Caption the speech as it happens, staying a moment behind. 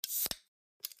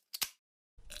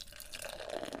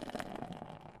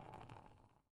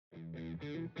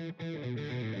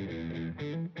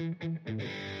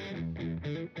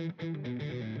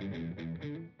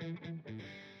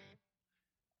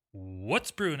What's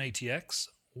Brewing ATX?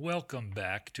 Welcome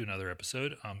back to another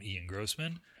episode. I'm Ian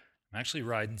Grossman. I'm actually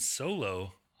riding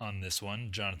solo on this one.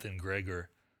 Jonathan and Greg are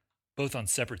both on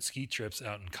separate ski trips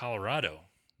out in Colorado.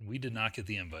 We did not get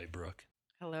the invite, Brooke.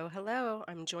 Hello, hello.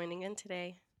 I'm joining in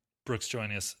today. Brooke's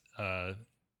joining us. The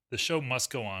show must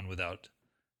go on without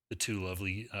the two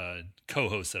lovely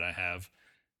co-hosts that I have.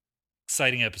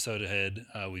 Exciting episode ahead.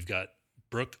 We've got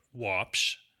Brooke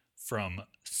Wapsch from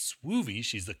Swoovy.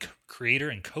 She's the creator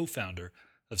and co-founder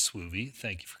of Swoovy.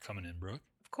 Thank you for coming in, Brooke.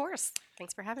 Of course.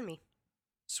 Thanks for having me.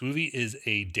 Swoovy is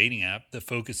a dating app that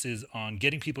focuses on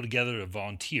getting people together to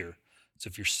volunteer. So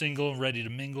if you're single and ready to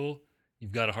mingle,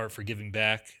 you've got a heart for giving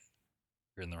back,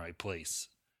 you're in the right place.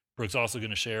 Brooke's also going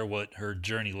to share what her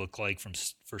journey looked like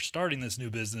for starting this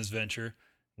new business venture,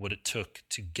 what it took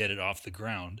to get it off the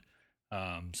ground.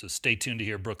 So stay tuned to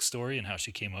hear Brooke's story and how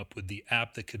she came up with the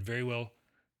app that could very well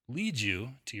lead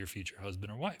you to your future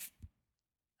husband or wife.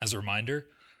 As a reminder,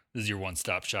 this is your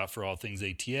one-stop shop for all things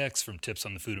ATX, from tips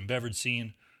on the food and beverage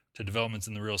scene to developments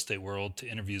in the real estate world to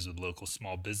interviews with local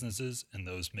small businesses and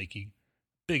those making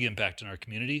big impact in our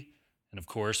community. And of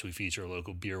course, we feature a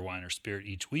local beer, wine, or spirit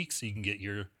each week so you can get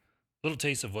your little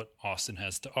taste of what Austin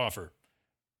has to offer.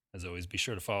 As always, be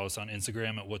sure to follow us on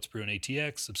Instagram at What's Brewing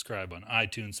ATX, subscribe on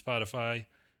iTunes, Spotify,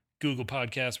 Google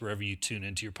Podcasts, wherever you tune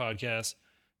into your podcasts.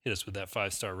 Hit us with that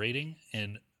 5-star rating,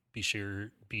 and be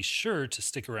sure to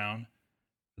stick around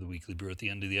for the weekly brew at the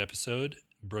end of the episode.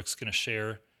 Brooke's going to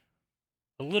share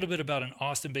a little bit about an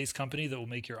Austin-based company that will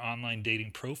make your online dating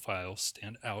profile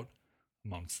stand out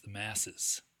amongst the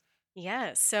masses.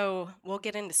 Yes, so we'll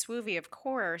get into Swoovy, of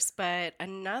course, but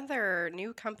another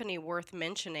new company worth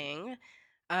mentioning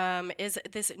is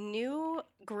this new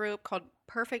group called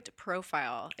Perfect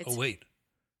Profile. Oh, wait.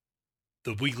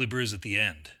 The weekly brew's at the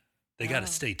end. They got to Oh.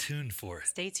 stay tuned for it.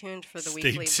 Stay tuned for the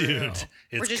Stay weekly tuned.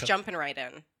 brew. We're just jumping right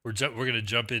in. We're going to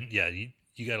jump in. Yeah,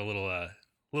 you got a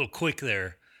little quick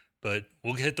there, but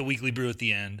we'll hit the weekly brew at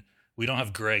the end. We don't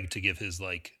have Greg to give his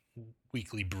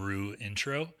weekly brew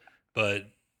intro,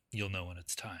 but you'll know when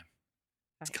it's time.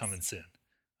 It's Nice. coming soon.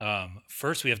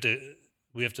 First, we have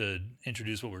to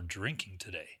introduce what we're drinking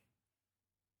today.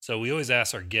 So we always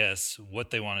ask our guests what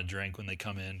they want to drink when they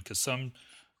come in, because some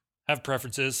have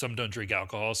preferences, some don't drink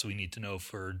alcohol, so we need to know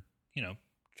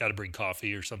got to bring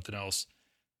coffee or something else.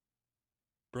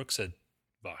 Brooke said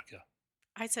vodka.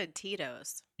 I said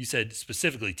Tito's. You said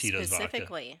specifically Tito's vodka.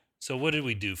 Specifically. So what did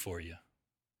we do for you?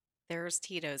 There's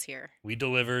Tito's here. We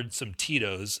delivered some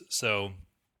Tito's. So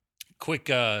quick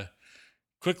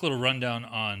little rundown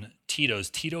on Tito's.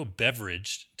 Tito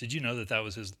Beverage. Did you know that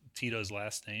was Tito's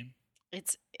last name?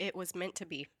 It was meant to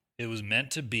be. It was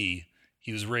meant to be.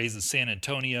 He was raised in San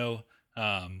Antonio,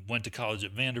 went to college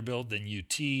at Vanderbilt, then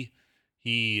UT.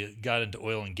 He got into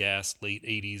oil and gas late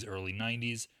 80s, early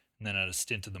 90s, and then had a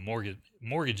stint in the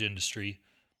mortgage industry.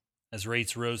 As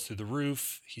rates rose through the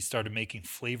roof, he started making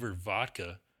flavored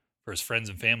vodka for his friends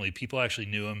and family. People actually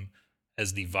knew him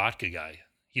as the vodka guy.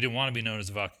 He didn't want to be known as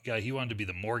the vodka guy. He wanted to be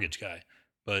the mortgage guy,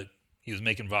 but he was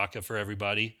making vodka for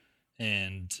everybody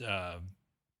and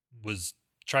was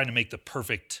trying to make the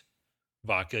perfect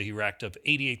vodka. He racked up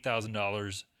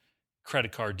 $88,000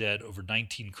 credit card debt, over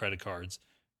 19 credit cards.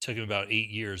 Took him about 8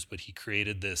 years, but he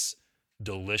created this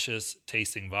delicious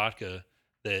tasting vodka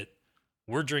that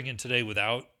we're drinking today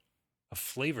without a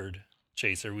flavored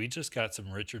chaser. We just got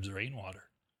some Richard's Rainwater,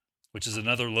 which is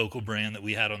another local brand that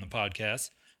we had on the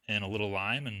podcast, and a little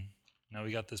lime, and now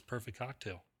we got this perfect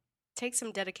cocktail. Takes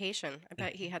some dedication. I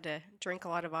bet he had to drink a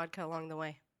lot of vodka along the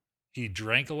way. He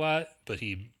drank a lot, but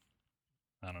I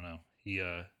don't know. He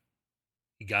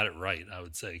got it right, I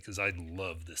would say, because I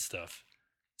love this stuff.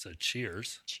 So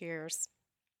cheers. Cheers.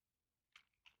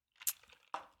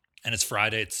 And it's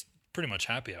Friday. It's pretty much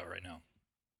happy hour right now.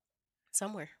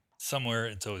 Somewhere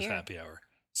It's always Here. happy hour.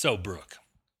 So, Brooke,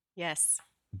 Yes.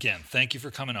 again, thank you for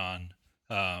coming on.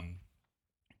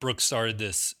 Brooke started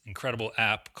this incredible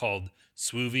app called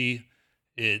Swoovy.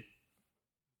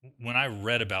 When I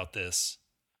read about this,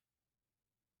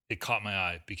 it caught my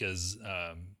eye because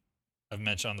I've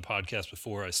mentioned on the podcast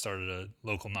before, I started a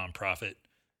local nonprofit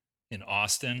in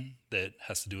Austin that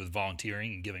has to do with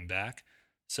volunteering and giving back.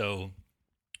 So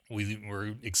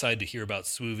we're excited to hear about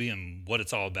Swoovy and what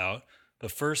it's all about.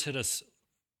 But first, hit us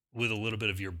with a little bit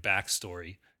of your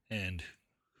backstory and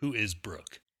who is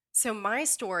Brooke? So my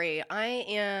story, I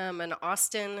am an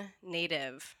Austin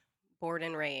native, born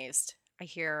and raised. I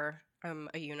hear I'm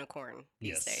a unicorn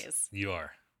these days. You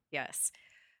are. Yes.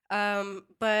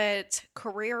 But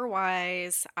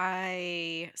career-wise,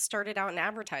 I started out in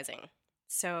advertising.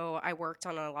 So I worked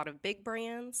on a lot of big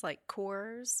brands like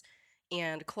Coors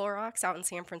and Clorox out in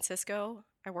San Francisco.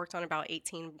 I worked on about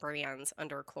 18 brands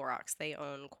under Clorox. They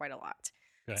own quite a lot.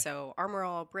 Okay. So Armor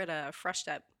All, Brita, Fresh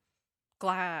Step,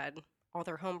 Glad, all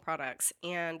their home products.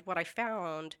 And what I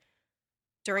found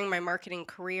during my marketing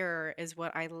career is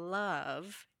what I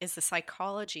love is the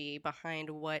psychology behind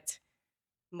what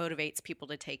motivates people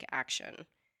to take action.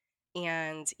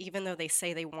 And even though they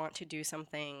say they want to do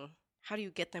something, how do you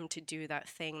get them to do that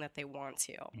thing that they want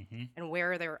to? Hmm. And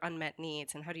where are their unmet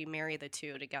needs? And how do you marry the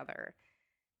two together?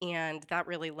 And that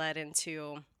really led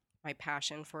into my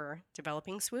passion for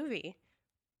developing Swoovy.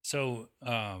 So,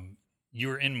 you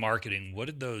were in marketing.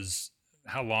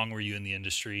 How long were you in the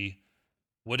industry?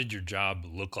 What did your job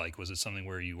look like? Was it something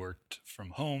where you worked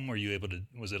from home?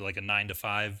 Was it like a 9 to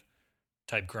 5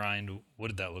 type grind? What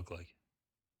did that look like?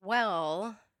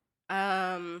 Well,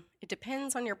 it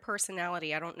depends on your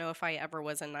personality. I don't know if I ever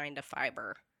was a 9 to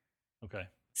 5er. Okay.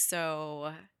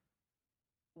 So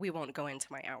we won't go into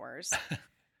my hours.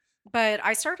 But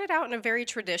I started out in a very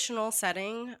traditional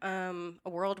setting, a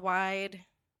worldwide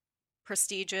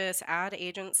prestigious ad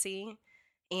agency,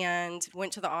 and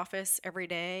went to the office every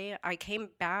day. I came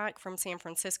back from San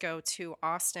Francisco to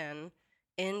Austin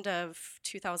end of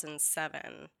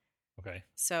 2007. Okay.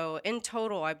 So in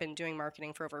total, I've been doing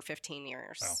marketing for over 15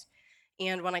 years. Wow.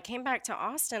 And when I came back to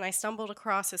Austin, I stumbled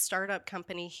across a startup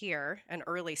company here, an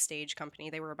early stage company.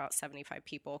 They were about 75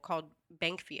 people, called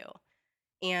Bankview.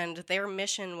 And their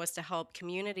mission was to help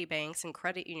community banks and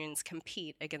credit unions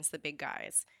compete against the big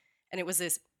guys. And it was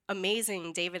this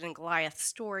amazing David and Goliath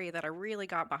story that I really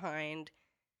got behind.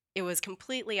 It was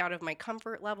completely out of my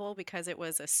comfort level because it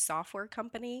was a software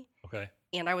company Okay.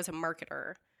 and I was a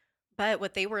marketer. But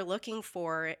what they were looking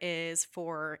for is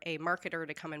for a marketer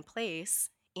to come in place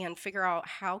and figure out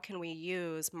how can we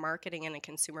use marketing and a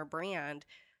consumer brand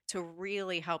to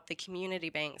really help the community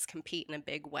banks compete in a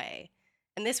big way.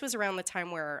 And this was around the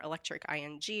time where Electric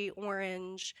ING,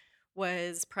 Orange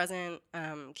was present,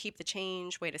 Keep the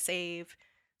Change, Way to Save.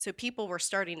 So people were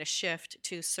starting to shift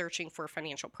to searching for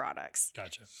financial products.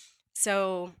 Gotcha.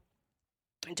 So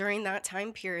during that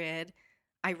time period,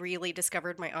 I really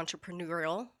discovered my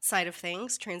entrepreneurial side of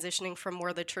things, transitioning from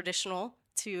more the traditional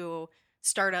to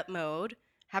startup mode,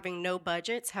 having no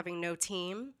budgets, having no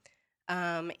team,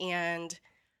 and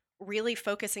really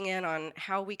focusing in on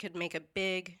how we could make a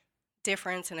big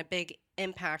difference and a big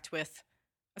impact with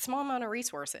a small amount of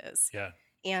resources. Yeah.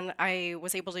 And I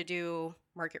was able to do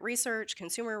market research,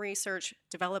 consumer research,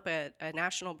 develop a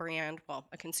national brand, well,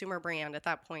 a consumer brand at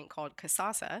that point called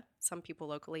Kasasa. Some people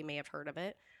locally may have heard of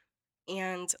it.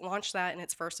 And launch that in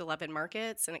its first 11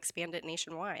 markets and expand it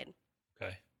nationwide.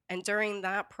 Okay. And during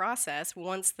that process,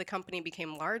 once the company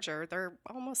became larger, there are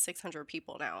almost 600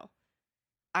 people now.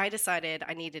 I decided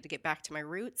I needed to get back to my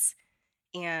roots.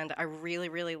 And I really,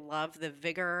 really love the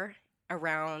vigor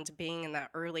around being in that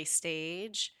early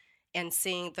stage and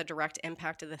seeing the direct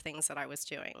impact of the things that I was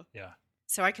doing. Yeah.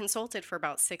 So I consulted for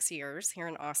about 6 years here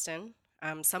in Austin.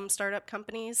 Some startup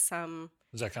companies, some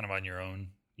Was that kind of on your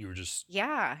own? You were just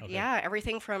Okay.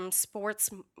 everything from sports,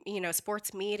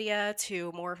 sports media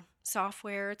to more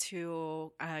software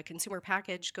to consumer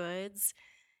packaged goods.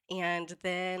 And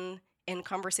then in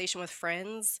conversation with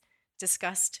friends,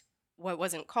 discussed what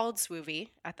wasn't called Swoovy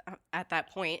at that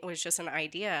point. It was just an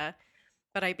idea.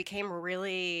 But I became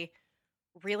really,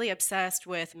 really obsessed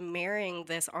with marrying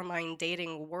this online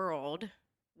dating world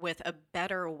with a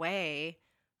better way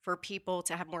for people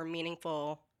to have more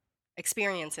meaningful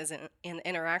experiences and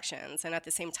interactions, and at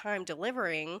the same time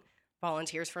delivering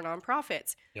volunteers for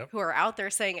nonprofits Yep. who are out there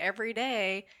saying every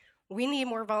day, we need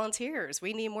more volunteers.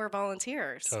 We need more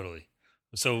volunteers. Totally.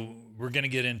 So we're going to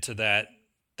get into that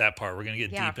part. We're going to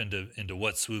get Yeah. deep into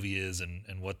what Swoovy is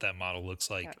and what that model looks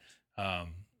like.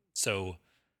 So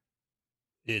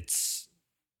it's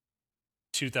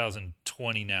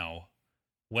 2020 now.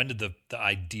 When did the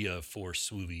idea for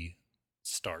Swoovy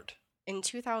start? In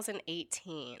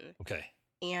 2018. Okay.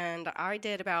 And I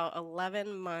did about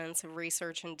 11 months of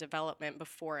research and development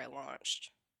before it launched.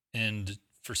 And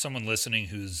for someone listening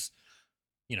who's,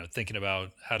 thinking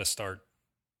about how to start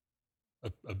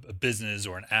a business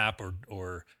or an app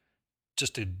or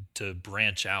just to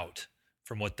branch out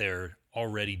from what they're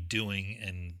already doing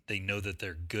and they know that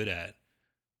they're good at,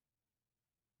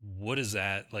 what is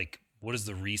that like? What does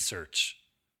the research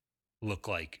look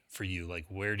like for you? Like,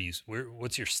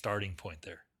 what's your starting point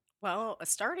there? Well, a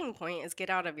starting point is get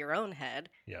out of your own head.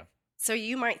 Yeah. So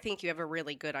you might think you have a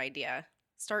really good idea.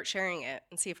 Start sharing it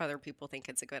and see if other people think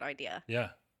it's a good idea. Yeah.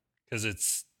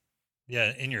 Because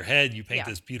in your head, you paint Yeah.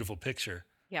 this beautiful picture.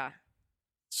 Yeah.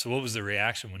 So what was the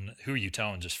reaction who are you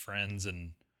telling? Just friends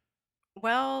and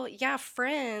Well, yeah,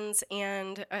 friends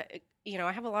and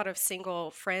I have a lot of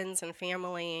single friends and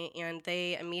family, and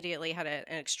they immediately had an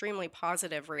extremely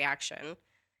positive reaction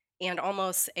and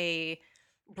almost a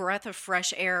breath of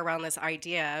fresh air around this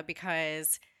idea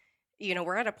because,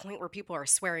 we're at a point where people are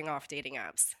swearing off dating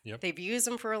apps. Yep. They've used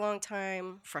them for a long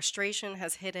time, frustration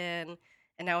has hit in,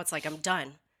 and now it's like, I'm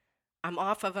done. I'm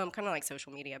off of them, kind of like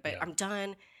social media, but Yeah. I'm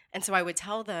done. And so I would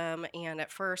tell them and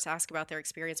at first ask about their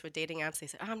experience with dating apps. They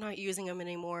said, I'm not using them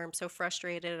anymore. I'm so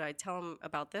frustrated. I'd tell them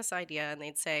about this idea and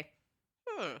they'd say,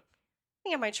 I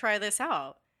think I might try this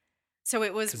out. So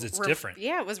it was, Because it's different.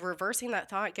 yeah, it was reversing that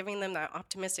thought, giving them that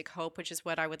optimistic hope, which is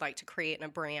what I would like to create in a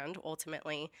brand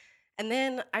ultimately. And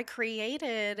then I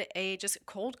created a just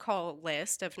cold call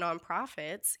list of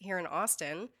nonprofits here in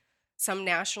Austin, some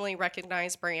nationally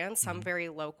recognized brands, some Mhm. very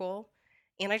local.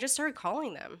 And I just started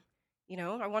calling them.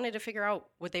 I wanted to figure out,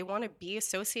 would they want to be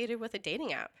associated with a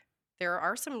dating app? There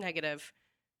are some negative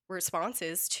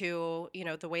responses to,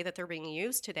 the way that they're being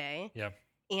used today. Yeah.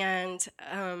 And,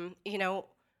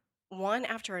 one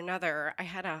after another, I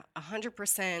had a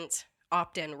 100%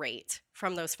 opt in rate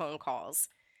from those phone calls.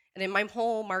 And in my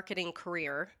whole marketing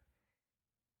career,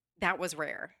 that was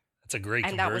rare. That's a great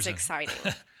And that was conversion.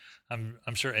 exciting.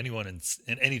 I'm sure anyone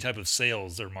in any type of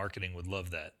sales or marketing would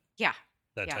love that Yeah.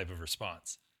 that Yeah. type of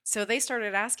response. So they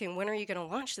started asking, when are you going to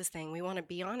launch this thing? We want to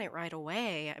be on it right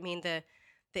away. I mean, the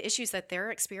issues that they're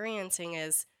experiencing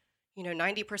is,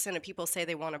 90% of people say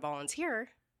they want to volunteer,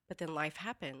 but then life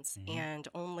happens Mhm. and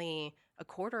only a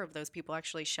quarter of those people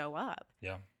actually show up.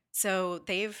 Yeah. So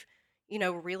they've,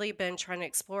 really been trying to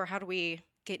explore, how do we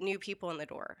get new people in the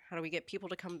door? How do we get people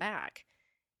to come back?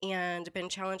 And been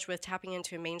challenged with tapping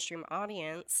into a mainstream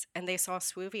audience. And they saw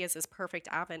Swoovy as this perfect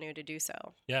avenue to do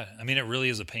so. Yeah. I mean, it really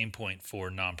is a pain point for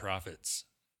nonprofits.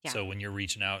 Yeah. So when you're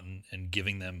reaching out and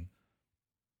giving them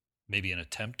maybe an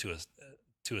attempt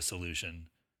to a solution,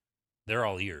 they're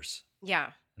all ears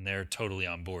Yeah. and they're totally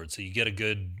on board. So you get a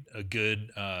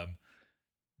good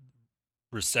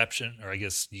reception, or I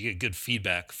guess you get good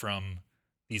feedback from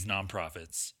these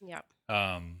nonprofits. Yeah.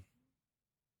 Um,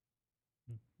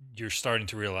 you're starting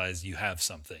to realize you have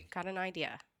something. Got an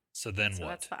idea. So then So what?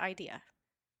 that's the idea.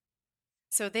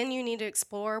 So then you need to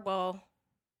explore, well,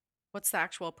 what's the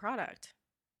actual product?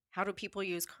 How do people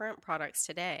use current products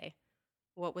today?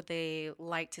 What would they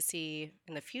like to see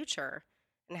in the future?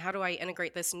 And how do I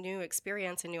integrate this new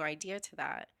experience and new idea to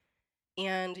that?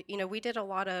 And, we did a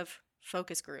lot of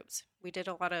focus groups, we did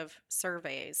a lot of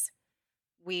surveys,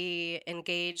 we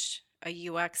engaged a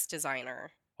UX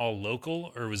designer. All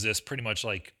local, or was this pretty much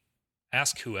like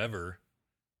ask whoever,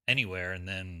 anywhere, and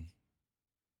then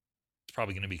it's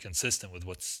probably going to be consistent with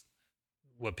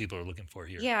what people are looking for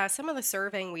here? Yeah, some of the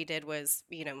surveying we did was,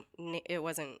 it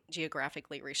wasn't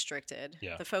geographically restricted.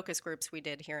 Yeah. The focus groups we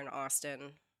did here in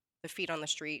Austin, the feet on the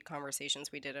street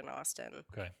conversations we did in Austin.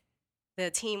 Okay. The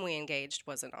team we engaged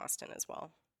was in Austin as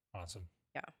well. Awesome.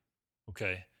 Yeah.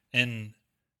 Okay. And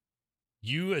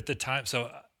you at the time,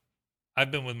 so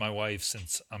I've been with my wife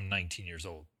since I'm 19 years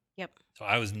old. Yep. So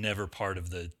I was never part of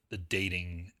the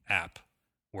dating app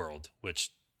world,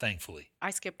 which thankfully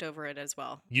I skipped over it as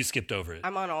well. you skipped over it.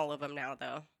 I'm on all of them now,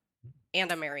 though,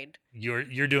 and I'm married. You're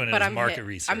doing it But as I'm market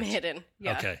research. I'm hidden.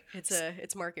 Yeah. Okay.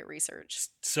 It's market research.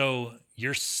 So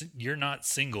you're not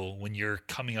single when you're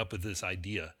coming up with this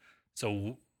idea.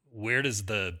 So where does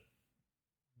the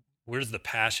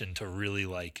passion to really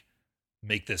like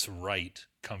make this right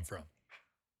come from?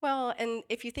 Well, and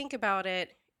if you think about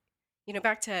it,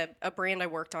 back to a brand I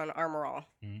worked on, Armor All.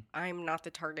 Mhm. I'm not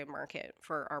the target market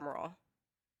for Armor All.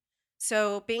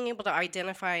 So being able to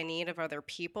identify a need of other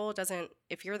people doesn't,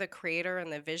 if you're the creator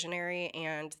and the visionary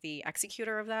and the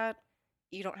executor of that,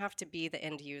 you don't have to be the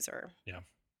end user. Yeah.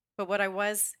 But what I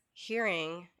was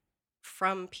hearing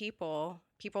from people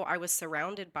I was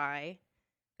surrounded by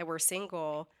that were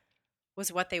single,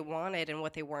 was what they wanted and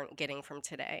what they weren't getting from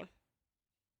today.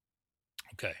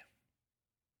 Okay.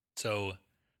 So,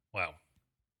 wow.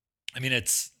 I mean,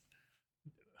 it's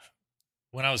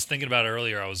when I was thinking about it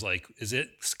earlier, I was like, is it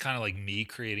kind of like me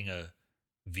creating a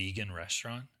vegan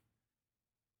restaurant?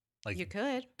 Like You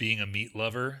could. being a meat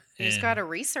lover? You just got to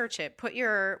research it. Put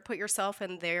yourself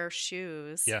in their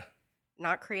shoes. Yeah.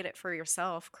 Not create it for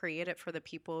yourself. Create it for the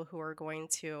people who are going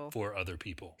to For other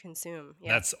people. consume.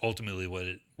 Yeah. That's ultimately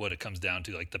what it comes down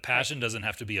to. Like the passion doesn't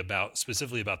have to be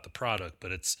specifically about the product,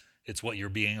 but it's what you're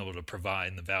being able to provide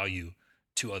and the value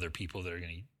to other people that are going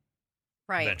to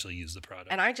right. eventually use the product.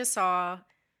 And I just saw,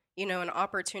 an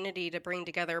opportunity to bring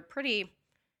together pretty,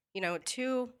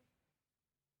 two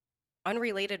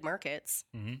unrelated markets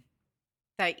Mm-hmm.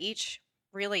 that each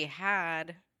really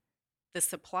had the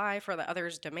supply for the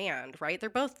other's demand, right? They're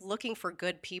both looking for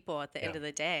good people at the end Yeah. of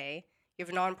the day. You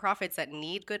have nonprofits that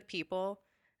need good people,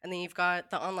 and then you've got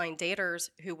the online daters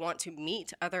who want to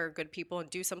meet other good people and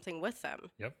do something with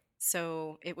them. Yep.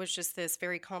 So it was just this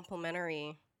very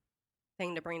complementary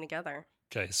thing to bring together.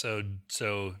 Okay. So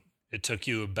it took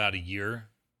you about a year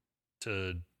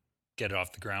to get it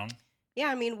off the ground. Yeah,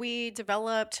 I mean, we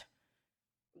developed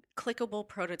clickable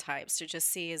prototypes to just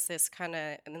see is this kind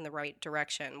of in the right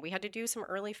direction. We had to do some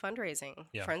early fundraising,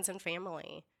 Yeah. friends and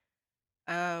family.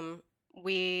 Um,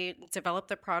 we developed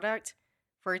the product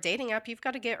for a dating app. You've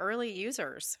got to get early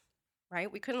users,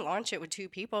 right? We couldn't launch it with two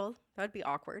people. That'd be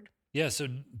awkward. Yeah. So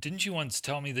didn't you once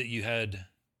tell me that you had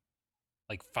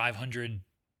like 500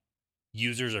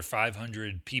 users or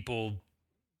 500 people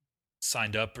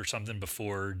signed up or something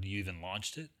before you even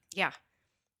launched it? Yeah.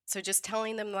 So just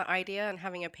telling them the idea and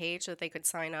having a page that they could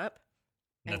sign up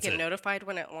And and that's get it. notified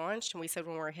when it launched. And we said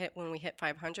when we hit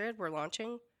 500, we're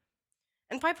launching.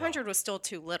 And 500 was still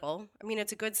too little. I mean,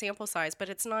 it's a good sample size, but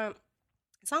it's not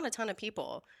a ton of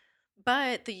people.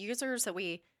 But the users that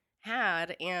we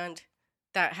had and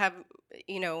that have,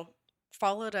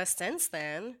 followed us since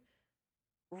then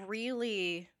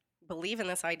really believe in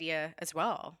this idea as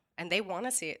well. And they want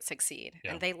to see it succeed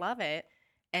Yeah. and they love it.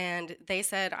 And they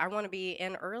said, I want to be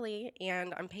in early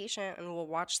and I'm patient and we'll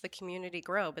watch the community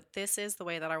grow. But this is the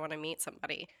way that I want to meet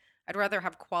somebody. I'd rather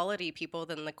have quality people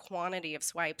than the quantity of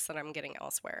swipes that I'm getting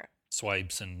elsewhere.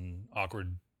 Swipes and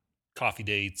awkward coffee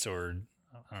dates, or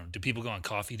I don't know, do people go on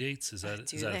coffee dates? Is that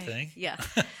Do a they? thing? Yeah.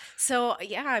 So,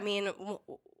 yeah, I mean,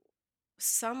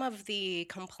 some of the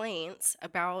complaints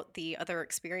about the other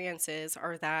experiences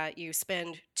are that you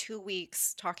spend 2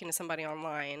 weeks talking to somebody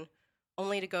online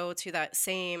only to go to that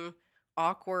same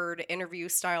awkward interview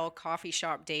style coffee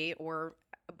shop date or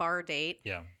a bar date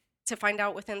Yeah. to find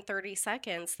out within 30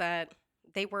 seconds that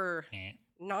they were Eh.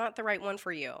 not the right one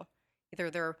for you. Either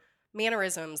their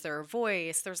mannerisms, their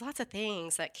voice, there's lots of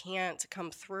things that can't come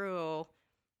through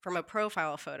from a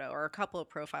profile photo or a couple of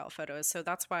profile photos. So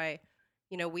that's why,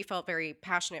 we felt very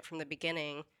passionate from the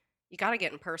beginning. You got to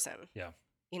get in person, Yeah.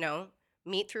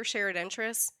 meet through shared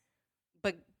interests,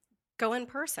 but go in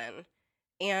person.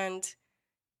 And,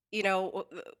 the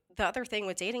other thing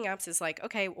with dating apps is like,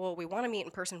 okay, well, we want to meet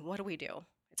in person. What do we do?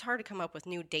 It's hard to come up with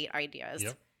new date ideas.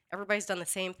 Yep. Everybody's done the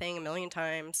same thing a million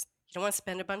times. You don't want to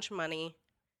spend a bunch of money.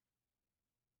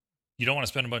 You don't want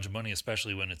to spend a bunch of money,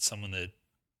 especially when it's someone that,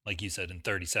 like you said, in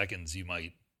 30 seconds, you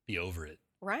might be over it,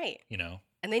 Right.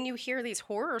 And then you hear these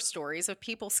horror stories of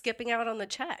people skipping out on the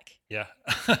check. Yeah.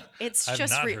 It's I've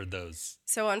just not heard those.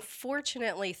 So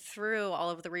unfortunately, through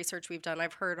all of the research we've done,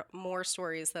 I've heard more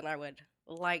stories than I would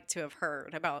like to have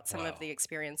heard about some Wow. of the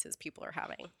experiences people are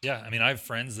having. Yeah. I mean, I have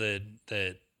friends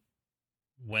that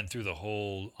went through the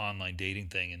whole online dating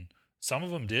thing, and some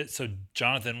of them did. So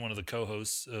Jonathan, one of the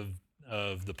co-hosts of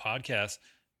the podcast,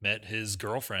 met his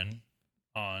girlfriend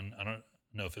on, I don't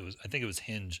know if it was, I think it was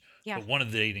Hinge, Yeah. but one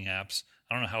of the dating apps.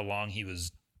 I don't know how long he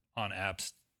was on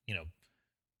apps,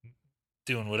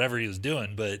 doing whatever he was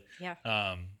doing, but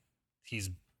Yeah. he's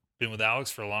been with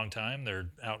Alex for a long time.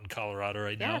 They're out in Colorado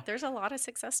right Yeah, now. there's a lot of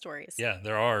success stories. Yeah,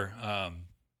 there are.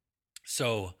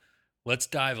 So let's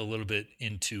dive a little bit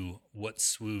into what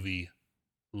Swoovy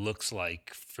looks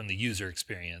like from the user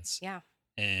experience, Yeah.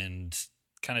 and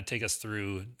kind of take us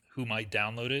through who might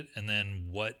download it and then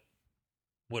what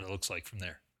it looks like from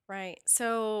there. Right.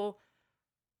 So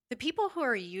the people who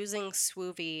are using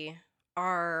Swoovy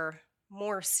are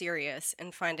more serious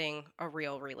in finding a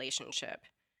real relationship.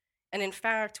 And in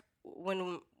fact,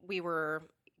 when we were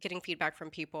getting feedback from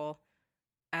people,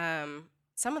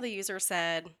 some of the users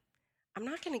said, I'm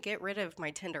not going to get rid of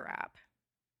my Tinder app.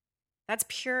 That's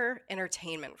pure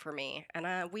entertainment for me.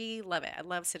 And we love it. I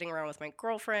love sitting around with my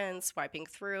girlfriends, swiping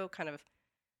through, kind of,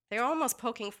 they're almost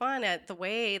poking fun at the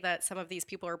way that some of these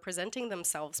people are presenting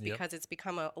themselves Yep. because it's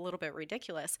become a little bit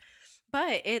ridiculous.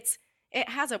 But it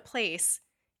has a place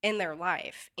in their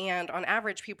life. And on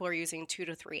average, people are using 2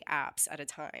 to 3 apps at a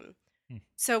time. Hmm.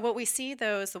 So what we see,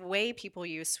 though, is the way people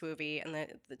use Swoovy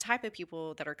and the type of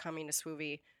people that are coming to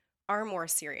Swoovy are more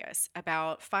serious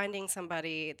about finding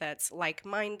somebody that's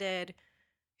like-minded,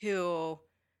 who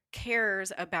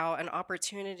cares about an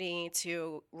opportunity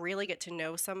to really get to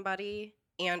know somebody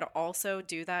and also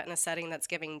do that in a setting that's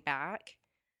giving back.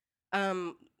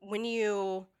 When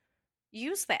you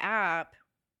use the app,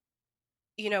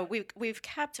 we've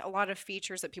kept a lot of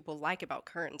features that people like about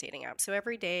current dating apps. So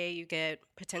every day you get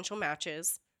potential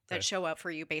matches that Okay. show up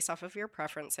for you based off of your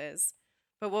preferences.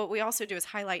 But what we also do is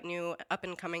highlight new up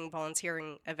and coming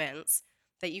volunteering events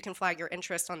that you can flag your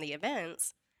interest on the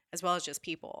events as well as just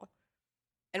people.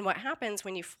 And what happens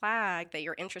when you flag that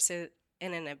you're interested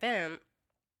in an event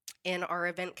in our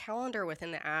event calendar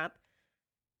within the app,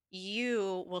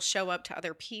 you will show up to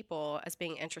other people as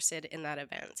being interested in that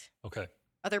event. Okay.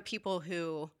 Other people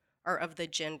who are of the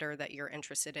gender that you're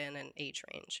interested in and age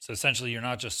range. So essentially, you're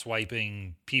not just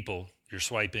swiping people, you're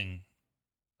swiping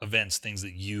events, things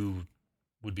that you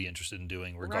would be interested in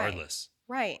doing Right. regardless.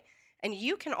 Right. And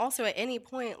you can also at any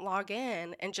point log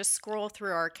in and just scroll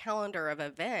through our calendar of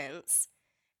events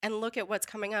and look at what's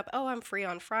coming up. Oh, I'm free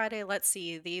on Friday. Let's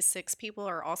see. These 6 people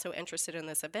are also interested in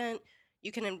this event.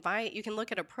 You can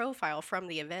look at a profile from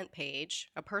the event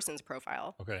page, a person's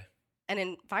profile, Okay. and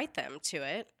invite them to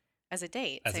it as a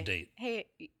date. As a Say, date. hey,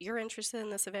 you're interested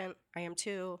in this event? I am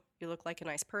too. You look like a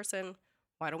nice person.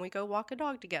 Why don't we go walk a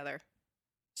dog together?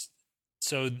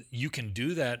 So you can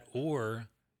do that, or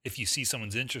if you see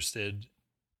someone's interested,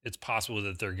 it's possible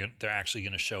that they're actually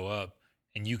going to show up,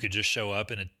 and you could just show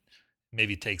up, and it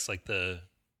maybe takes like the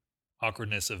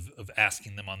awkwardness of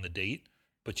asking them on the date,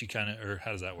 but you kind of, or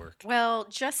how does that work? Well,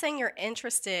 just saying you're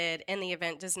interested in the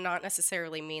event does not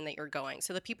necessarily mean that you're going.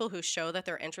 So the people who show that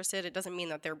they're interested, it doesn't mean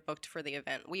that they're booked for the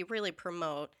event. We really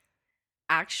promote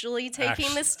actually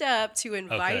taking the step to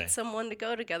invite Okay. someone to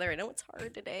go together. I know it's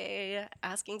hard today,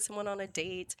 asking someone on a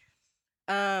date.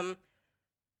 Um,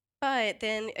 but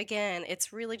then again,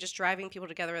 it's really just driving people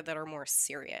together that are more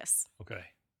serious. Okay.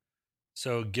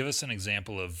 So give us an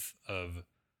example of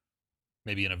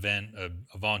maybe an event,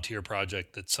 a volunteer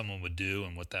project that someone would do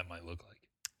and what that might look like.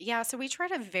 Yeah, so we try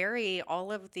to vary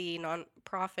all of the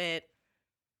nonprofit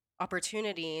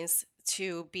opportunities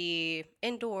to be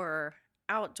indoor,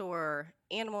 outdoor,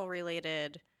 animal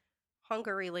related,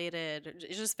 hunger related,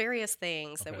 just various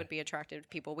things that Okay. would be attractive to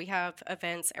people. We have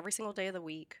events every single day of the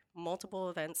week, multiple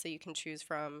events that you can choose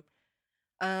from.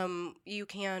 You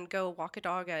can go walk a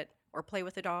dog at or play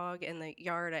with a dog in the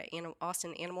yard at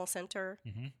Austin Animal Center.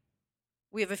 Mm-hmm.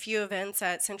 We have a few events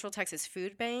at Central Texas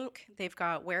Food Bank. They've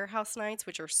got warehouse nights,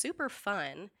 which are super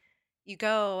fun. You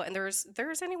go and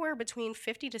there's anywhere between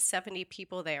 50 to 70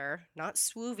 people there, not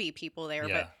swoovy people there,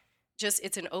 Yeah. but just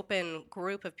it's an open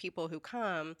group of people who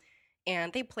come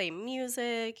and they play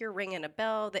music, you're ringing a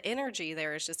bell. The energy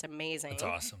there is just amazing. That's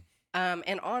awesome.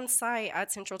 And on site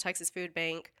at Central Texas Food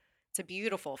Bank, it's a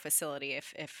beautiful facility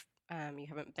if you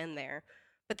haven't been there.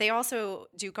 But they also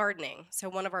do gardening. So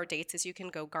one of our dates is you can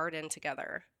go garden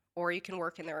together, or you can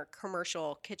work in their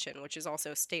commercial kitchen, which is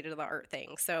also a state of the art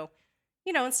thing. So,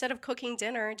 instead of cooking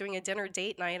dinner, doing a dinner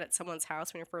date night at someone's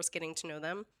house when you're first getting to know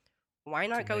them, why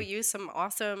not go make- use some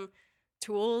awesome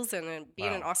tools and then be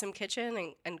in an Wow. awesome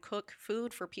kitchen and cook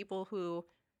food for people who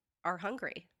are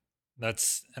hungry?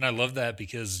 And I love that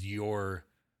because you're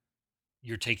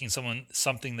taking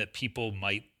something that people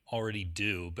might already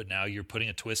do, but now you're putting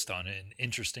a twist on it, an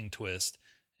interesting twist,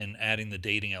 and adding the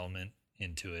dating element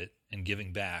into it and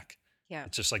giving back. Yeah.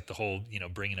 It's just like the whole,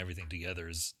 bringing everything together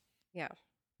is. Yeah.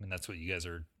 I mean, that's what you guys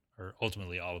are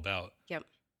ultimately all about. Yep.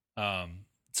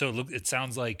 So look, it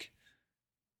sounds like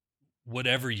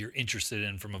whatever you're interested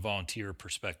in from a volunteer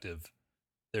perspective,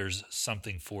 there's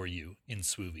something for you in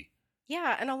Swoovy.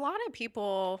 Yeah, and a lot of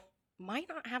people might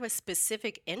not have a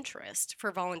specific interest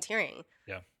for volunteering.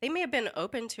 Yeah. They may have been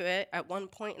open to it at one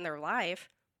point in their life,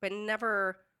 but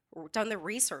never done the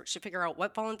research to figure out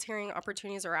what volunteering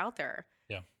opportunities are out there.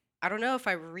 Yeah. I don't know if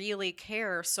I really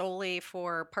care solely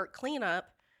for park cleanup,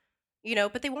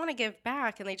 but they want to give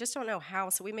back and they just don't know how.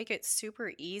 So we make it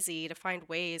super easy to find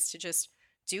ways to just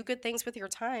do good things with your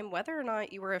time, whether or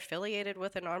not you were affiliated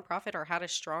with a nonprofit or had a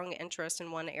strong interest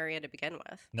in one area to begin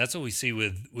with. And that's what we see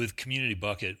with Community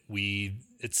Bucket.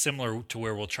 It's similar to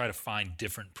where we'll try to find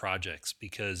different projects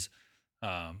because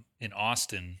in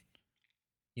Austin,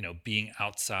 being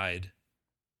outside,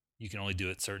 you can only do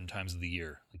it certain times of the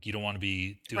year. Like you don't want to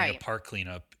be doing a Right. park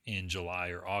cleanup in July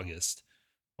or August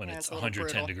when Yeah, it's it's a little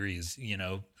 110 brutal. degrees,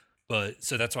 But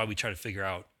so that's why we try to figure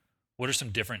out what are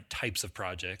some different types of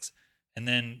projects. And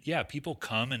then, yeah, people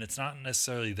come and it's not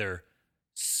necessarily they're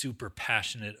super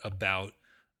passionate about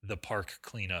the park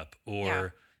cleanup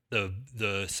or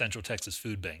the Central Texas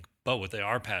Food Bank. But what they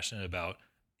are passionate about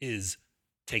is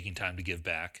taking time to give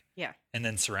back Yeah. and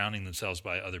then surrounding themselves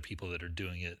by other people that are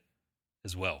doing it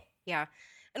as well. Yeah.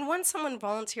 And once someone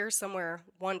volunteers somewhere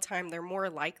one time, they're more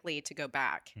likely to go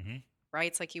back, Mm-hmm. right?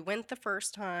 It's like you went the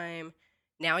first time.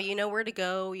 Now you know where to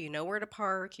go, you know where to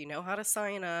park, you know how to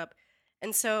sign up.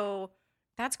 And so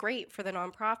that's great for the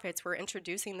nonprofits. We're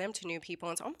introducing them to new people.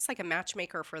 It's almost like a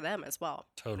matchmaker for them as well.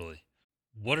 Totally.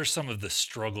 What are some of the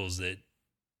struggles that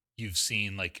you've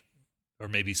seen, like, or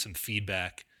maybe some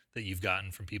feedback that you've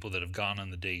gotten from people that have gone on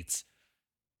the dates,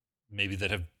 maybe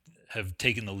that have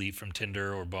taken the leap from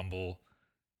Tinder or Bumble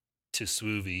to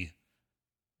Swoovy,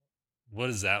 what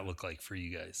does that look like for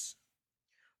you guys?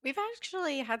 We've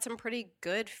actually had some pretty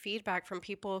good feedback from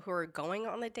people who are going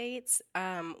on the dates.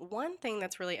 One thing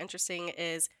that's really interesting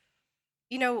is,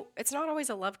 it's not always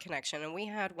a love connection. And we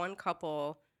had one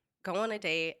couple go on a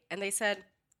date and they said,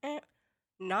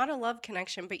 not a love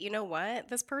connection, but you know what?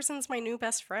 This person's my new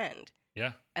best friend.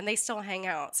 Yeah, And they still hang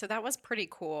out. So that was pretty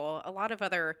cool. A lot of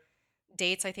other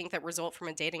dates, I think, that result from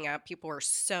a dating app, people are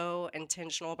so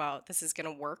intentional about this is going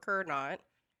to work or not.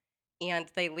 And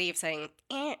they leave saying,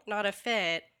 not a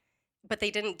fit, but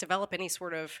they didn't develop any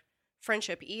sort of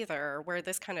friendship either, where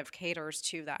this kind of caters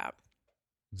to that.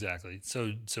 exactly.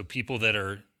 So people that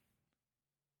are,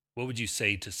 what would you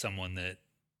say to someone that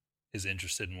is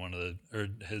interested in one of the, or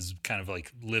has kind of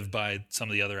like lived by some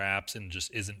of the other apps and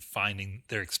just isn't finding,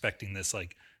 they're expecting this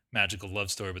like magical love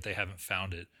story, but they haven't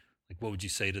found it. Like, what would you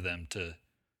say to them to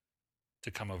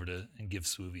come over to and give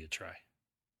Swoovy a try?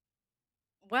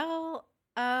 Well,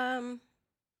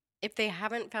 if they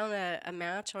haven't found a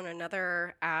match on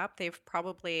another app, they've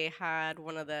probably had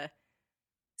one of the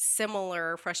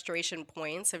similar frustration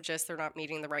points of just they're not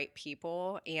meeting the right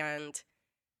people and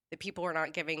the people are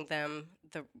not giving them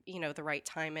the right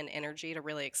time and energy to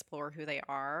really explore who they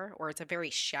are, or it's a very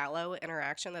shallow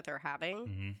interaction that they're having.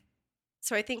 Hmm.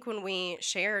 So I think when we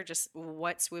share just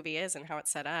what Swoovy is and how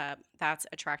it's set up, that's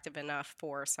attractive enough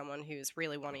for someone who's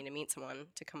really wanting to meet someone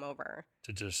to come over.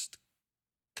 To just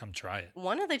come try it.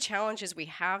 One of the challenges we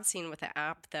have seen with the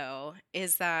app, though,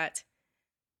 is that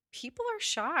people are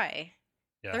shy.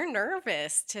 Yeah, They're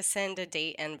nervous to send a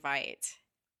date invite.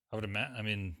 I would imagine. I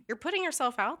mean, You're putting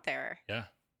yourself out there. yeah.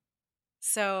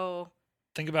 So,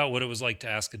 Think about what it was like to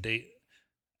ask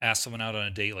someone out on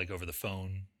a date, like over the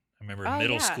phone. I remember in oh,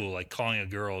 middle yeah. school, like calling a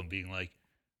girl and being like,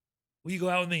 "Will you go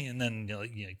out with me?" And then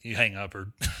you hang up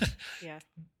or Yeah.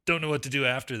 don't know what to do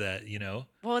after that.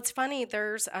 Well, it's funny.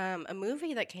 There's a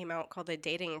movie that came out called The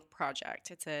Dating Project.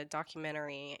 It's a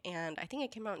documentary, and I think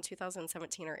it came out in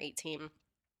 2017 or 18.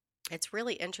 It's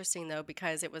really interesting, though,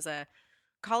 because it was a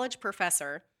college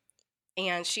professor,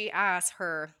 and she asked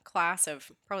her class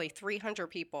of probably 300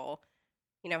 people,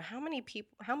 how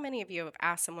many of you have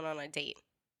asked someone on a date?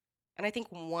 And I think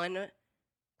one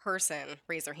person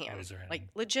raised their hand, Raise their like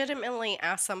hand. legitimately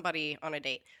asked somebody on a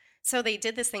date. So they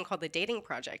did this thing called the Dating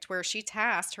Project, where she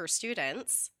tasked her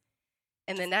students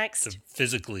in the To next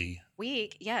physically,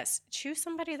 week, yes, choose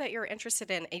somebody that you're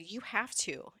interested in, and you have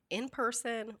to in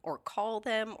person or call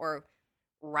them or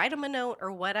write them a note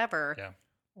or whatever, yeah,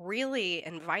 really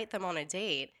invite them on a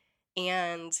date.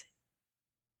 And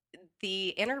the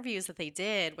interviews that they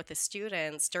did with the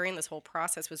students during this whole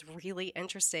process was really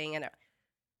interesting. And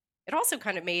it also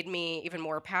kind of made me even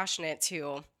more passionate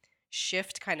to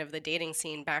shift kind of the dating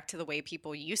scene back to the way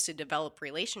people used to develop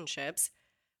relationships,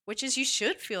 which is you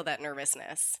should feel that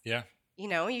nervousness. yeah,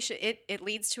 You should it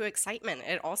leads to excitement.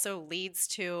 It also leads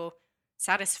to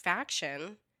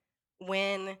satisfaction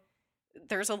when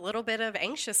there's a little bit of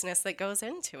anxiousness that goes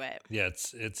into it. yeah.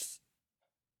 It's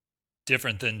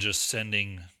different than just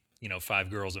sending five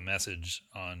girls a message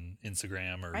on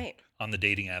Instagram or Right. on the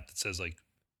dating app that says like,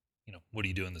 what are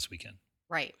you doing this weekend?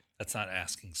 Right. That's not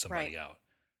asking Right. somebody out.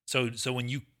 So when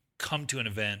you come to an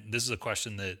event, this is a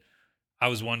question that I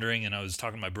was wondering, and I was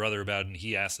talking to my brother about it, and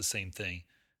he asked the same thing.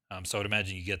 So I would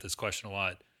imagine you get this question a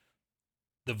lot.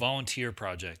 The volunteer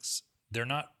projects, they're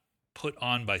not put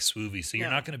on by Swoovy, so you're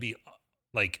No. not going to be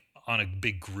like on a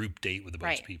big group date with a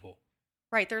bunch of Right. people.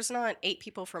 Right. There's not 8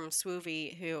 people from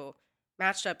Swoovy who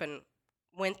matched up and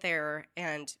went there,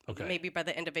 and Okay. maybe by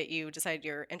the end of it, you decide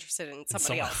you're interested in And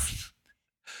somebody else.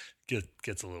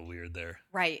 gets a little weird there.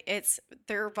 Right. It's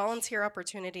their volunteer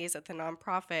opportunities that the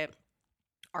nonprofit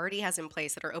already has in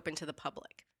place that are open to the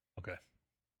public. Okay.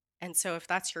 And so if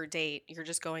that's your date, you're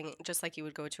just going just like you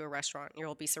would go to a restaurant.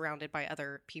 You'll be surrounded by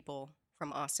other people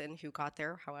from Austin who got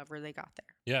there however they got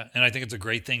there. Yeah, and I think it's a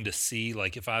great thing to see.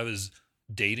 Like if I was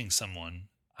dating someone,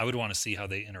 I would want to see how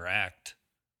they interact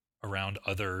around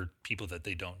other people that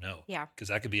they don't know. Yeah. Because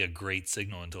that could be a great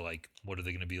signal into like, what are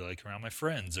they going to be like around my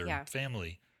friends or Yeah.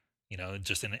 family,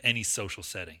 just in any social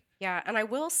setting. Yeah. And I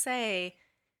will say,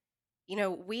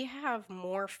 we have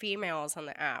more females on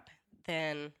the app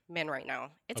than men right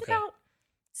now. It's Okay. about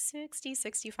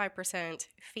 65%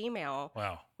 female,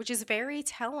 Wow. which is very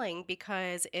telling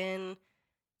because in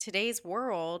today's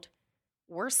world,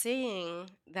 we're seeing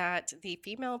that the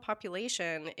female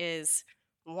population is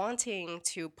wanting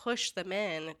to push the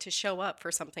men to show up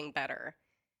for something better.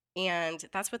 And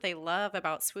that's what they love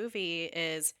about Swoovy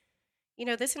is,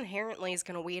 this inherently is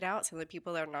going to weed out some of the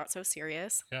people that are not so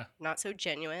serious, Yeah. not so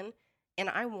genuine. And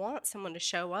I want someone to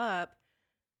show up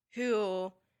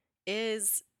who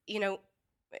is, you know,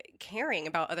 caring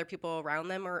about other people around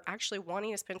them or actually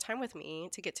wanting to spend time with me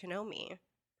to get to know me.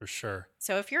 For sure.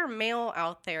 So if you're a male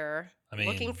out there I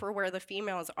looking mean, for where the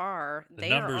females are, the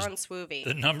they are numbers on Swoovy.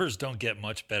 the numbers don't get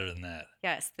much better than that.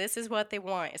 Yes, this is what they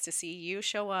want is to see you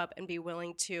show up and be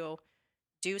willing to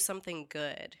do something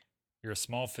good. You're a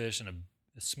small fish in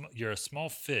you're a small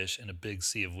fish in a big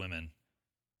sea of women.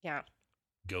 Yeah.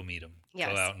 Go meet them. Go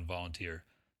Yes. out and volunteer.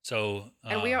 So,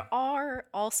 And we are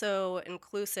also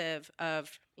inclusive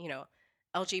of,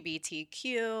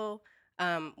 LGBTQ.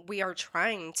 We are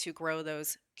trying to grow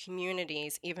those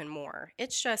communities even more.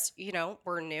 It's just,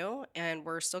 we're new and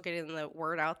we're still getting the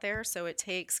word out there. So it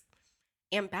takes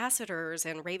ambassadors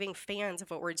and raving fans of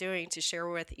what we're doing to share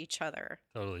with each other.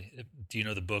 totally. Do you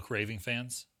know the book Raving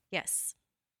Fans? Yes.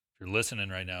 If you're listening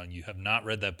right now and you have not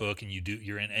read that book and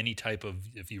you're in any type of,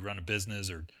 if you run a business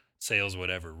or sales,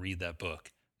 whatever, read that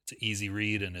book. It's an easy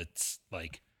read and it's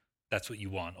like, that's what you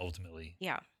want ultimately.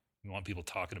 Yeah. You want people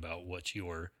talking about what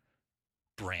your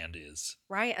brand is.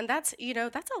 Right. And that's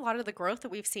a lot of the growth that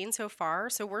we've seen so far.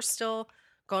 So we're still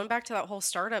going back to that whole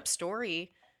startup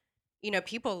story.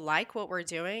 People like what we're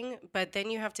doing, but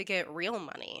then you have to get real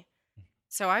money.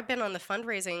 So I've been on the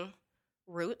fundraising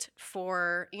route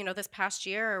for, this past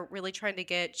year, really trying to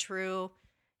get true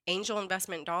angel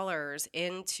investment dollars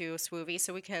into Swoovy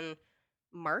so we can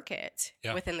market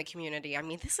within the community. I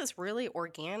mean, this is really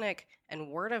organic and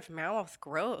word of mouth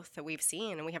growth that we've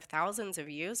seen, and we have thousands of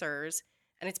users,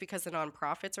 and it's because the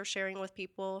nonprofits are sharing with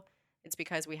people. It's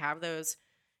because we have those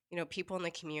people in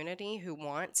the community who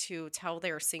want to tell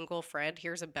their single friend,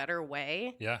 here's a better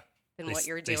way than what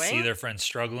you're doing. They see their friends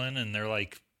struggling and they're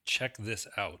like, check this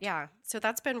out. Yeah. So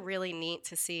that's been really neat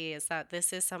to see is that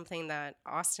this is something that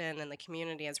Austin and the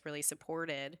community has really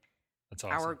supported. That's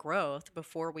awesome. Our growth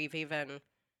before we've even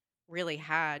really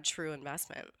had true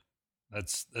investment.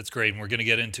 That's great. And we're going to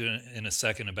get into in a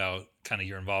second about kind of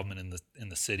your involvement in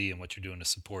the city and what you're doing to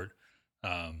support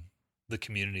the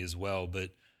community as well.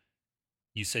 But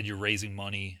you said you're raising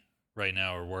money right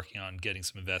now or working on getting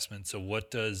some investment. So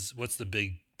what's the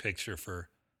big picture for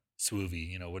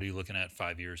Swoovy? What are you looking at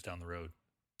 5 years down the road?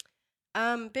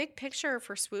 Big picture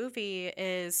for Swoovy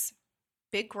is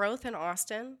big growth in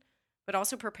Austin, but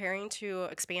also preparing to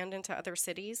expand into other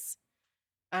cities.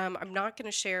 I'm not going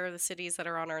to share the cities that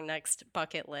are on our next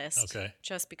bucket list,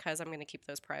 just because I'm going to keep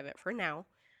those private for now.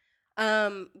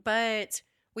 But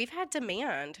we've had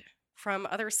demand from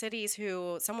other cities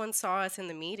who someone saw us in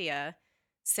the media,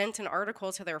 sent an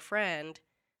article to their friend.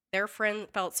 Their friend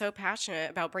felt so passionate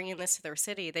about bringing this to their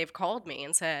city, they've called me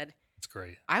and said, "That's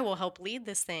great. I will help lead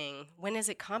this thing. When is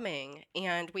it coming?"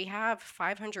 And we have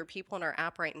 500 people in our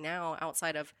app right now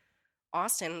outside of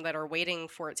Austin that are waiting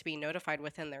for it to be notified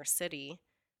within their city,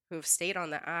 who've stayed on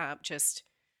the app, just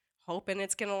hoping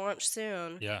it's going to launch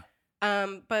soon. Yeah.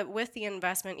 But with the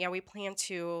investment, we plan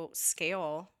to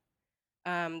scale.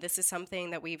 This is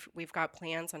something that we've got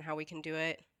plans on how we can do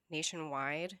it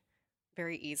nationwide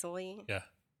very easily. Yeah.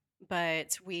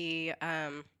 But we,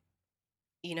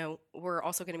 we're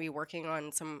also going to be working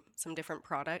on some different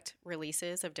product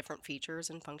releases of different features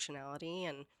and functionality.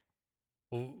 And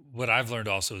well, what I've learned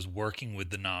also is working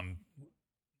with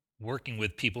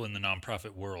people in the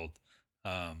nonprofit world.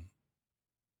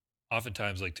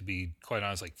 Oftentimes, like, to be quite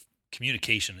honest, like,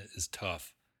 communication is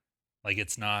tough. Like,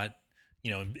 it's not,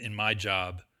 in my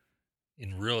job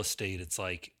in real estate, it's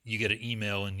like you get an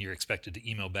email and you're expected to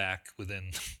email back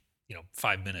within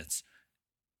 5 minutes,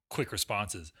 quick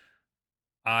responses.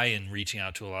 In reaching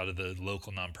out to a lot of the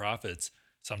local nonprofits,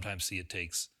 sometimes see it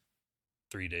takes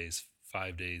 3 days,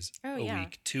 5 days,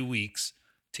 week, 2 weeks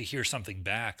to hear something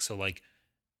back. So, like,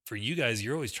 for you guys,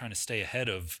 you're always trying to stay ahead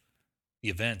of the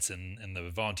events and the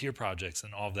volunteer projects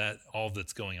and all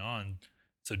that's going on.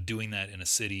 So doing that in a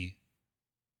city,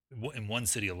 in one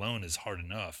city alone, is hard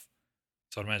enough.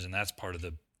 So I'd imagine that's part of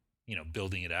the,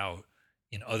 building it out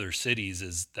in other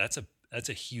cities that's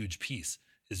a huge piece,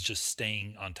 is just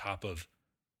staying on top of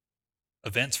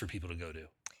events for people to go to.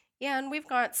 Yeah, and we've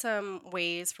got some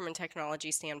ways from a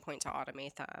technology standpoint to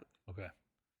automate that. Okay.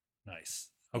 Nice.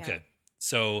 Okay. Yeah.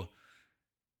 So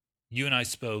you and I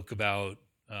spoke about,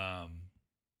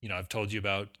 I've told you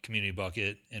about Community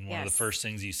Bucket, and one of the first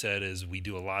things you said is we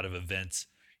do a lot of events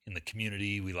in the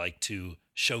community. We like to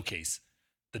showcase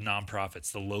the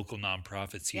nonprofits, the local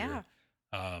nonprofits here.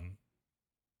 Yeah.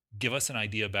 Give us an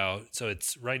idea about, so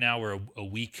it's right now we're a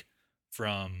week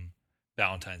from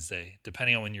Valentine's Day.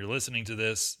 Depending on when you're listening to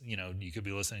this, you could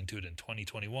be listening to it in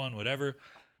 2021, whatever.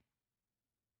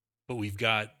 But we've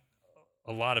got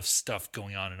a lot of stuff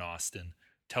going on in Austin.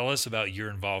 Tell us about your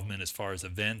involvement as far as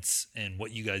events and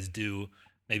what you guys do,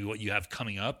 maybe what you have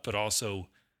coming up, but also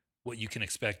what you can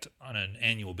expect on an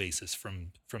annual basis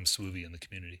from Swoovy and the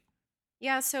community.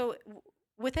 Yeah, so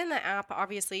within the app,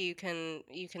 obviously you can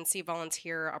see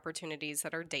volunteer opportunities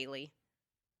that are daily.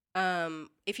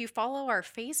 If you follow our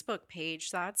Facebook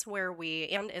page, that's where we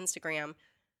and Instagram,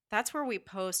 that's where we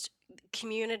post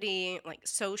community like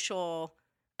social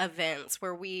events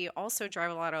where we also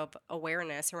drive a lot of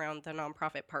awareness around the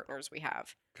nonprofit partners we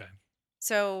have. Okay.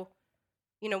 So,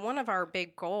 one of our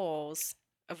big goals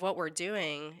of what we're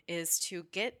doing is to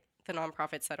get the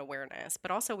nonprofits that awareness,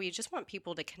 but also we just want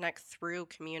people to connect through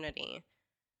community.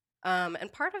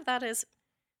 And part of that is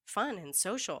fun and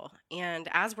social. And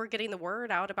as we're getting the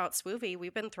word out about Swoovy,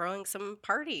 we've been throwing some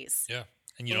parties. Yeah.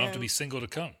 And you don't have to be And single to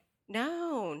come.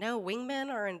 no, wingmen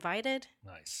are invited.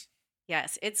 Nice.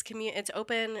 Yes, it's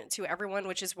open to everyone,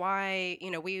 which is why,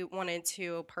 we wanted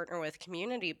to partner with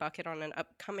Community Bucket on an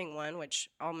upcoming one, which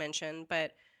I'll mention,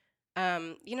 but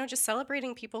just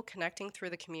celebrating people connecting through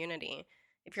the community.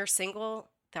 If you're single,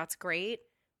 that's great.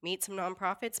 Meet some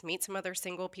nonprofits, meet some other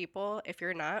single people. If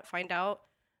you're not, find out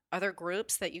other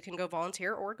groups that you can go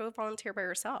volunteer or go volunteer by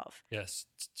yourself. Yes.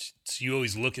 So you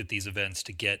always look at these events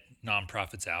to get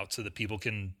nonprofits out so that people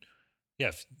can,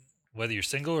 yeah, whether you're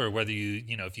single or whether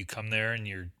if you come there and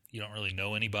you don't really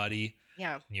know anybody,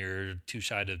 Yeah. and you're too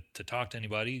shy to talk to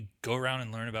anybody, go around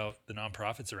and learn about the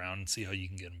nonprofits around and see how you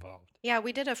can get involved. Yeah,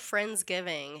 we did a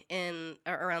Friendsgiving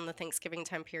around the Thanksgiving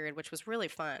time period, which was really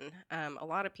fun. A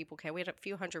lot of people came. We had a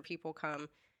few hundred people come,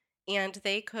 and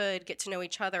they could get to know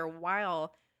each other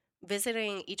while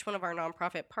visiting each one of our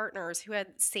nonprofit partners who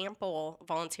had sample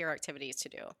volunteer activities to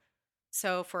do.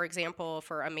 So, for example,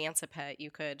 for Emancipet,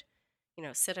 you could,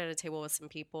 sit at a table with some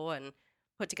people and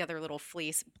put together little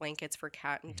fleece blankets for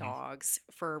cat and Hmm. dogs.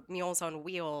 For Meals on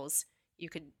Wheels, you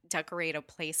could decorate a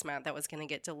placemat that was going to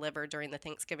get delivered during the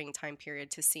Thanksgiving time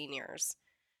period to seniors.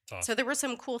 It's So awesome. there were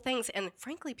some cool things. And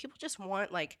frankly, people just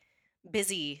want like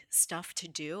busy stuff to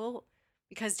do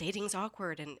because dating's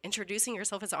awkward and introducing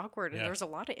yourself is awkward. And Yeah. there's a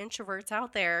lot of introverts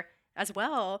out there as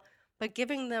well. But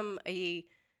giving them a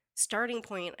starting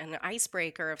point and an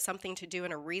icebreaker of something to do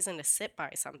and a reason to sit by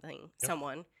Yep.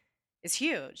 someone is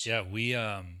huge. Yeah.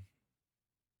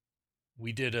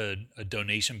 We did a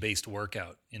donation based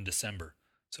workout in December.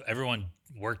 So everyone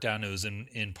worked out. And it was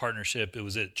in partnership. It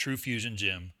was at True Fusion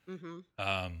Gym. Hmm.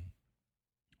 Um,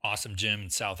 awesome gym in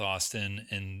South Austin,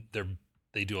 and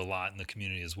they do a lot in the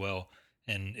community as well.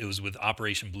 And it was with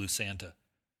Operation Blue Santa.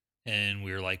 And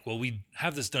we were like, well, we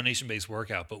have this donation based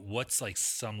workout, but what's like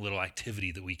some little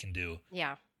activity that we can do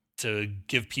Yeah, to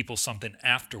give people something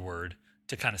afterward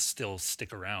to kind of still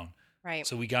stick around? right.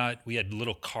 So we had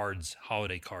little cards,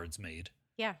 holiday cards made.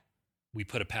 Yeah. We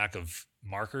put a pack of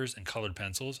markers and colored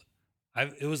pencils.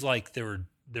 It was like there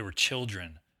were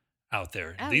children out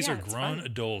there. Oh, These yeah, are it's grown fun.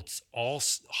 adults all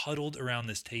huddled around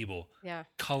this table, Yeah.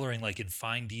 coloring like in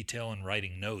fine detail and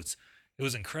writing notes. It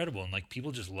was incredible, and like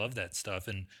people just love that stuff.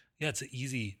 And yeah, it's an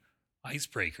easy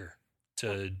icebreaker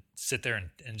to sit there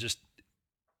and just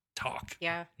talk.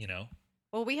 Yeah. You know,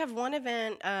 Well, we have one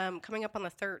event coming up on the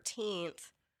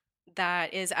 13th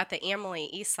that is at the Amalie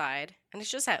East Side, and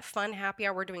it's just that fun happy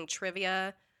hour. We're doing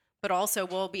trivia, but also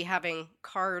we'll be having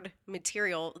card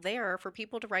material there for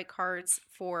people to write cards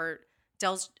for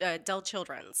Dell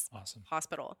Children's awesome.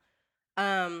 Hospital.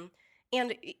 Um,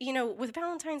 and with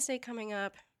Valentine's Day coming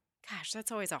up, gosh,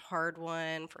 that's always a hard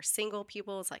one for single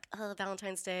people. It's like, oh,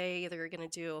 Valentine's Day, either you're gonna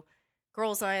do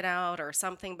girls' night out or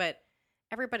something, but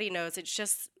everybody knows it's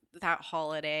just that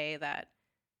holiday that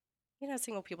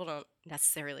single people don't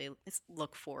necessarily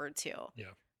look forward to. Yeah,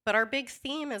 But our big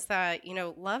theme is that,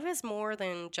 love is more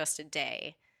than just a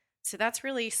day. So that's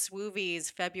really Swoovy's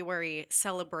February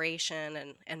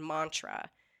celebration and mantra.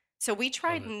 So we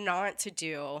tried love it. not to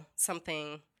do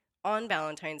something on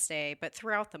Valentine's Day, but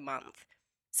throughout the month.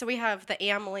 So we have the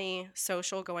Amalie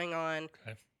social going on.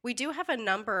 Okay. We do have a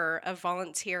number of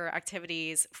volunteer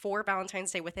activities for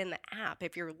Valentine's Day within the app.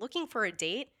 If you're looking for a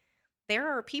date, there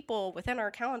are people within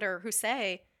our calendar who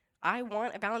say, I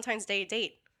want a Valentine's Day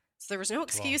date. So there was no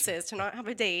Volunteer. excuses to not have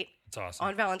a date It's awesome.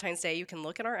 on Valentine's Day. You can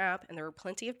look at our app, and there were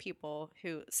plenty of people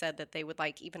who said that they would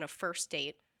like even a first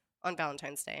date on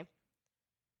Valentine's Day.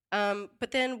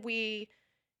 But then we're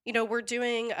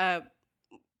doing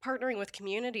partnering with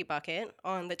Community Bucket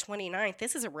on the 29th.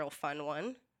 This is a real fun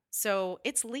one. So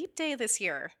it's Leap Day this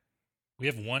year. We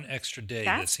have one extra day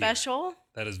That's this year. special.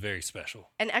 That is very special.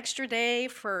 An extra day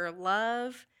for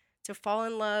love, to fall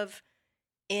in love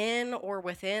in or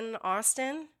within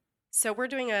Austin. So we're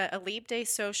doing a Leap Day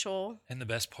social. And the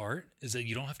best part is that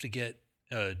you don't have to get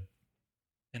a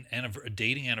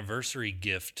dating anniversary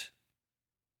gift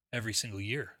every single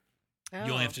year.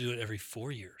 You only have to do it every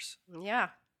 4 years. Yeah.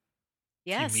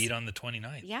 So you meet Yes. on the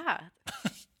 29th. Yeah.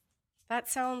 That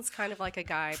sounds kind of like a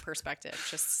guy perspective.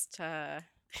 Just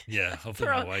Yeah, hopefully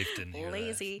my throw wife didn't hear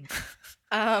lazy.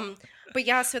 that. Um, but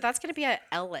yeah, so that's going to be at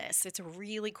Ellis. It's a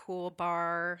really cool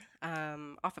bar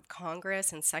off of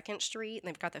Congress and Second Street, and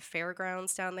they've got the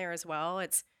fairgrounds down there as well.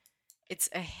 It's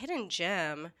a hidden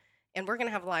gem, and we're going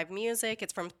to have live music.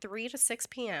 It's from 3 to 6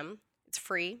 p.m. It's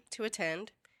free to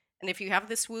attend. And if you have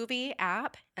the Swoovy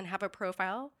app and have a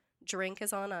profile, drink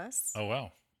is on us. Oh,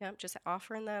 wow. Yep, just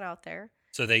offering that out there.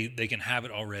 So they can have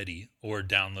it already or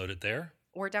download it there?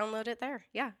 Or download it there.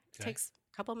 Yeah, it Okay, takes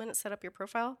a couple minutes to set up your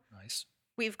profile. nice.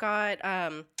 We've got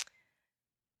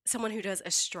someone who does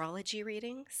astrology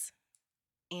readings.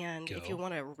 And if you Go.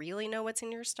 want to really know what's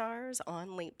in your stars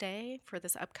on Leap Day for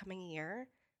this upcoming year,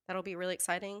 that'll be really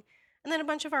exciting. And then a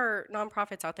bunch of our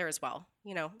nonprofits out there as well,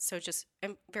 so just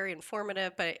very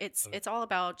informative, but it's Love it. it's all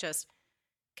about just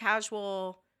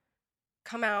casual,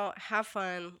 come out, have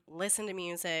fun, listen to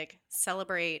music,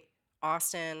 celebrate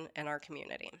Austin and our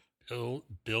community.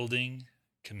 Building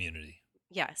community.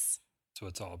 Yes. That's what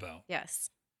it's all about. Yes.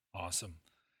 Awesome.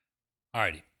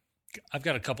 Alrighty. I've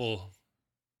got a couple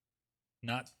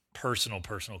not personal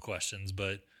questions,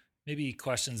 but maybe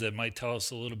questions that might tell us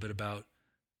a little bit about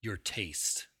your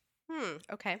taste.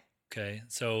 Okay. Okay.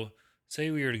 So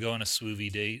say we were to go on a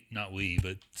swoovy date, not we,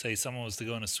 but say someone was to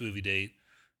go on a swoovy date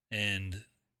and,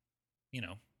 you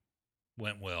know,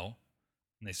 went well,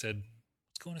 and they said,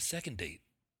 let's go on a second date.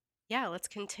 Yeah, let's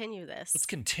continue this. Let's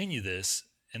continue this.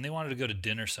 And they wanted to go to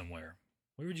dinner somewhere.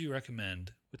 Where would you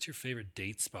recommend? What's your favorite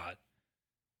date spot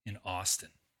in Austin?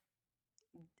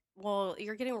 Well,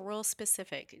 you're getting real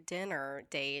specific. Dinner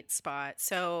date spot.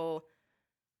 So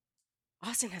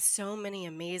Austin has so many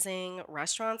amazing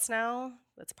restaurants now.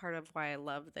 That's part of why I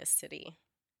love this city.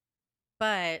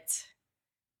 But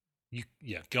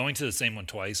Going to the same one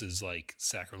twice is like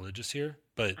sacrilegious here.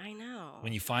 But I know.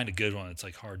 when you find a good one, it's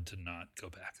like hard to not go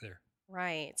back there.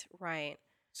 Right, right.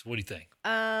 So what do you think?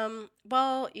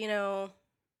 Well,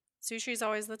 sushi is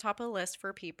always the top of the list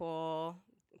for people.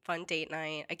 Fun date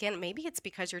night. Again, maybe it's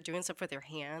because you're doing stuff with your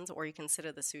hands or you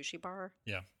consider the sushi bar.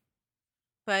 Yeah.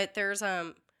 But there's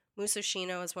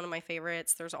Musashino is one of my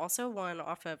favorites. There's also one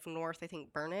off of North, I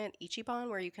think Burnett, Ichiban,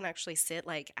 where you can actually sit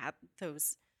like at the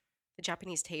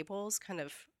Japanese tables kind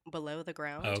of below the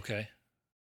ground. Oh, okay.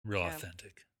 Real Yeah.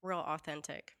 authentic. Real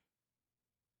authentic.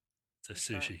 It's a For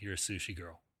sure. sushi. You're a sushi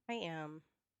girl. I am.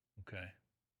 Okay.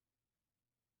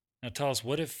 Now tell us,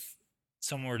 what if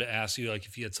someone were to ask you, like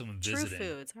if you had someone True visiting?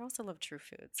 Foods. I also love True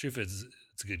Foods. True Foods,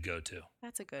 it's a good go-to.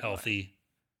 That's a good one. Healthy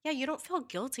Yeah, you don't feel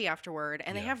guilty afterward,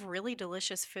 and they Yeah. have really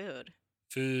delicious food.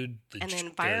 food. And the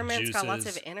environment's got lots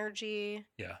of juices. energy.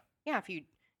 Yeah. Yeah, if you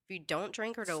don't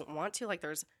drink or don't want to, like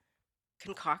there's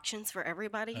concoctions for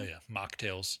everybody. Oh yeah.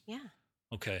 Mocktails. Yeah.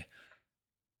 Okay.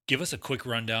 Give us a quick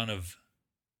rundown of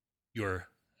your.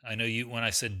 I know you. When I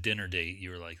said dinner date, you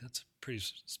were like, "That's pretty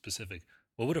specific."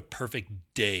 What would a perfect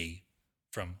day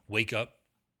from wake up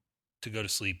to go to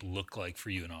sleep look like for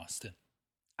you in Austin?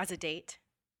 As a date.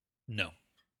 No,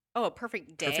 Oh, a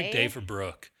perfect day. perfect day for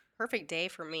Brooke. Perfect day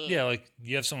for me. Yeah, like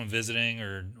you have someone visiting,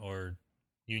 or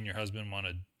you and your husband want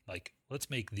to like, let's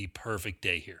make the perfect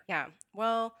day here. Yeah.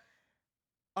 Well,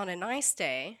 on a nice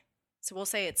day, so we'll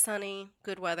say it's sunny,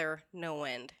 good weather, no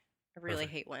wind. I really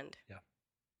Perfect. hate wind. Yeah.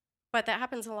 But that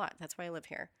happens a lot. That's why I live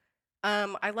here.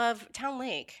 I love Town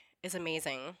Lake is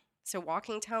amazing. So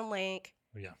walking Town Lake,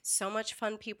 Oh, yeah. so much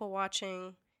fun people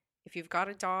watching. If you've got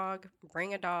a dog,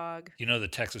 bring a dog. You know the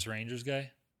Texas Rangers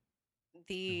guy? You know who I'm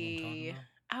The talking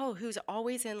about? who's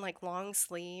always in like long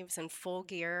sleeves and full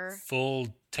gear. Full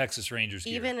Texas Rangers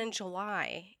gear. Even in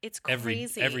July. It's every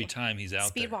crazy. every time he's out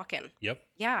Speed there. walking. Yep.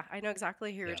 Yeah, I know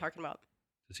exactly who Yeah. you're talking about.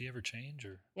 Does he ever change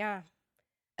or? Yeah.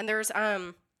 And there's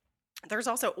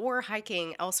also or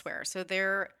hiking elsewhere. So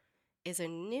there is a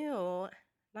new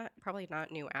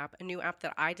not new app, a new app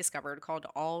that I discovered called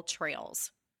All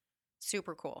Trails.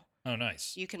 Super cool. Oh,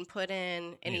 nice. You can put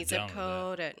in any need to zip download that.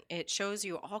 code and it shows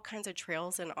you all kinds of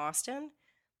trails in Austin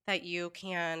that you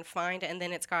can find, and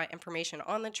then it's got information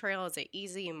on the trail. Is it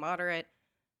easy, moderate,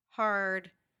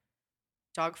 hard,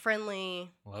 dog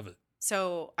friendly? Love it.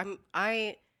 So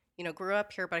I grew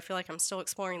up here, but I feel like I'm still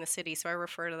exploring the city. So I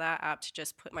refer to that app to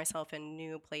just put myself in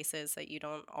new places that you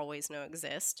don't always know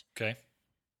exist. Okay.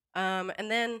 And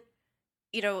then,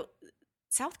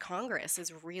 South Congress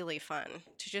is really fun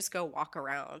to just go walk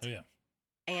around. Oh yeah.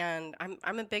 And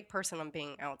I'm a big person on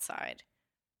being outside.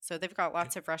 So they've got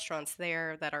lots of restaurants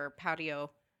there that are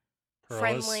patio Perla's.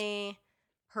 friendly.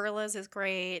 Perla's is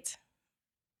great.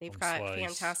 They've Home got Slice.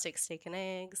 fantastic steak and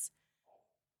eggs.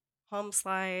 Home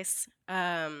Slice.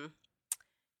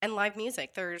 And live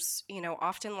music. There's,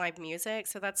 often live music.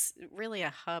 So that's really a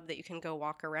hub that you can go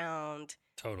walk around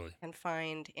Totally. and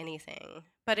find anything.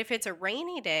 But if it's a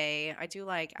rainy day, I do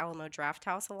like Alamo Draft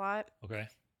House a lot. Okay.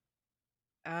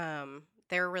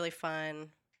 They're really fun.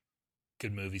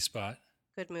 Good movie spot.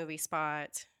 Good movie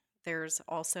spot. There's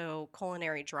also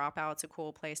Culinary Dropout's a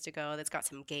cool place to go. That's got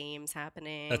some games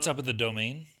happening. That's up at the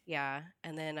Domain. Yeah,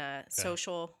 and then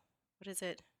Social. What is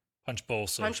it? Punch Bowl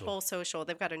Social. Punch Bowl Social.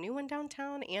 They've got a new one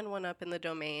downtown and one up in the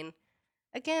Domain.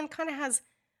 Again, kind of has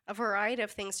a variety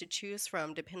of things to choose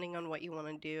from depending on what you want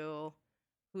to do,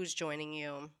 who's joining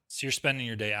you. So you're spending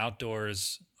your day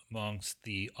outdoors amongst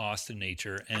the Austin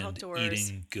nature and Outdoors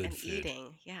eating good and food.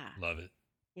 eating. Yeah. Love it.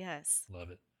 Yes. Love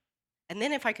it. And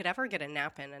then if I could ever get a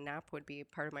nap in, a nap would be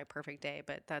part of my perfect day.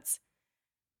 But that's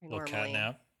I Little cat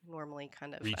nap. normally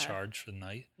kind of Recharge for the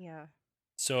night. Yeah.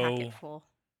 So Packet full.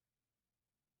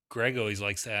 Greg always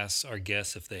likes to ask our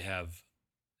guests if they have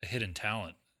a hidden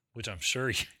talent, which I'm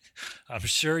sure I'm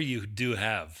sure you do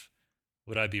have.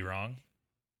 Would I be wrong?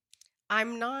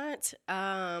 I'm not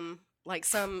like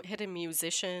some hidden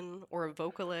musician or a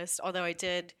vocalist, although I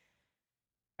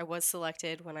was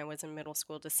selected when I was in middle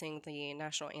school to sing the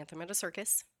national anthem at a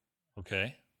circus,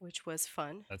 Okay. which was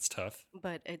fun, That's tough.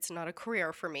 but it's not a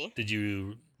career for me. Did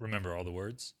you remember all the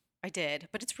words? I did,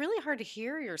 but it's really hard to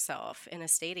hear yourself in a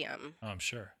stadium. Oh, I'm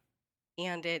sure.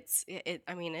 And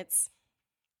I mean,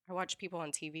 I watch people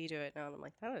on TV do it now and I'm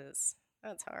like, that's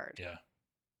hard. Yeah.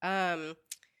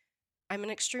 I'm an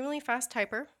extremely fast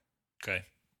typer, Okay.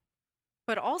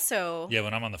 but also, Yeah,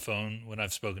 when I'm on the phone, when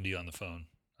I've spoken to you on the phone,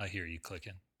 I hear you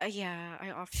clicking. yeah,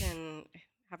 I often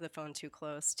have the phone too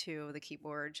close to the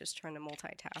keyboard, just trying to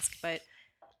multitask. But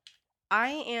I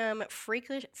am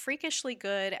freakishly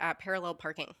good at parallel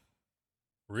parking,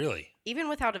 Really? even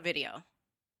without a video,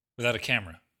 Without a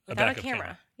camera? without a backup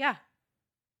camera. Yeah,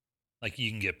 Like you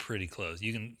can get pretty close.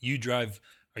 You drive.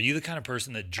 Are you the kind of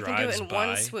person that I can do drives it in by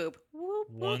one swoop. Whoop, whoop.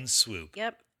 one swoop?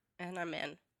 Yep, and I'm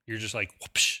in. You're just like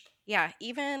whoopsh. Yeah,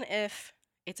 even if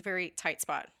it's a very tight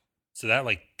spot. So that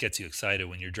like gets you excited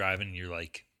when you're driving and you're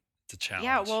like, it's a challenge.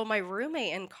 Yeah, well, my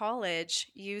roommate in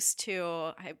college used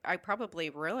to, I probably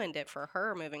ruined it for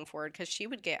her moving forward because she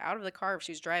would get out of the car if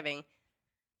she was driving,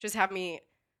 just have me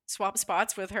swap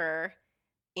spots with her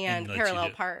and let you parallel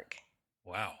do- park.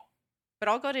 Wow. But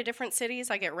I'll go to different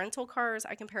cities. I get rental cars.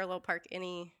 I can parallel park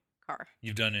any car.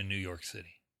 You've done in New York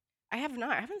City. I have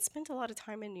not. I haven't spent a lot of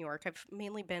time in New York. I've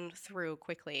mainly been through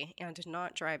quickly and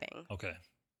not driving. Okay.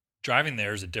 Driving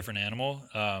there is a different animal.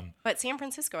 But San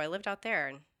Francisco, I lived out there.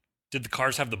 And Did the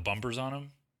cars have the bumpers on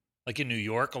them? Like in New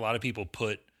York, a lot of people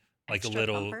put like extra a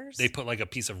little, bumpers? they put like a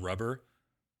piece of rubber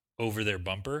over their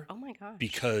bumper Oh my gosh.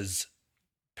 because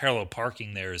parallel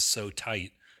parking there is so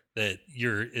tight that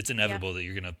it's inevitable that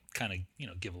you're going to kind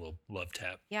of, give a little love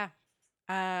tap. Yeah.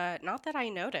 Not that I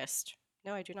noticed.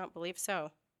 No, I do not believe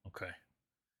so. Okay.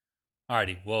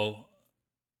 Alrighty. Well,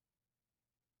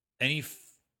 any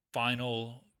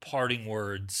final parting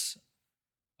words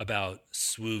about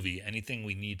Swoovy? Anything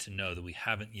we need to know that we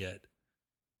haven't yet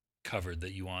covered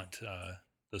that you want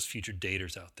those future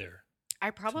daters out there? I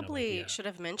what probably the, should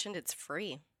have mentioned it's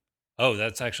free. Oh,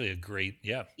 that's actually a great,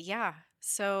 yeah. Yeah.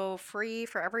 So free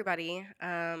for everybody.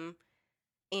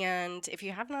 And if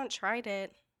you have not tried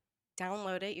it,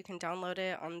 download it. You can download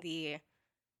it on the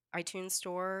iTunes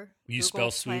Store. Will you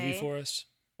Google spell Swoovy Play. for us?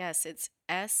 Yes, it's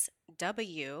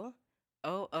SWOOVY.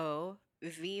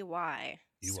 VY.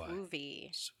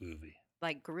 Swoovy. Swoovy.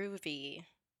 Like groovy.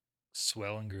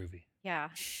 Swell and groovy. Yeah.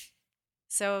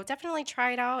 So definitely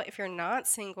try it out. If you're not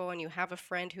single and you have a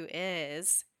friend who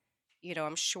is,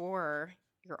 I'm sure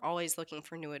you're always looking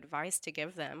for new advice to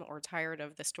give them or tired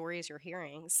of the stories you're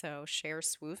hearing. So share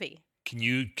Swoovy.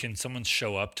 Can someone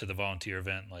show up to the volunteer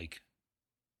event like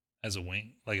as a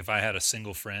wing? Like if I had a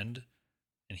single friend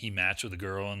and he matched with a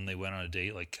girl and they went on a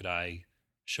date, like could I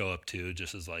show up too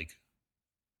just as like,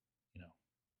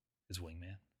 his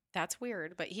wingman? That's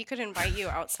weird, but he could invite you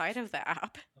outside of the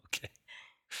app. Okay.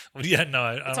 Well, yeah, no,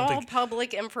 I It's don't all think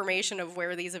public information of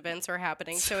where these events are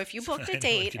happening. So if you So booked a anyone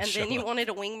date can and then show you up. wanted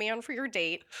a wingman for your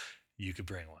date, you could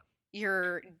bring one.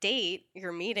 your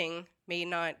meeting may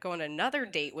not go on another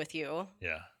date with you.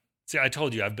 Yeah. See, I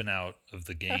told you I've been out of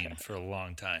the game for a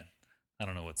long time. I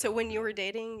don't know what. So when you were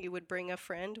dating, you would bring a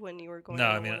friend when you were going No,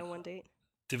 on I a mean, one-on-one date?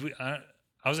 did we? I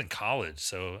was in college,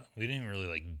 so we didn't really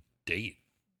like date.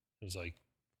 It was like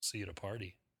see you at a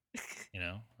party. I don't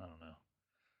know.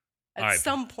 At All right,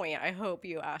 some point, I hope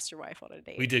you asked your wife on a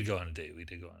date. we did go on a date. We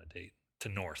did go on a date to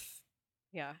North.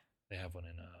 Yeah, They have one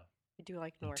I do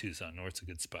like in North. Tucson. North's a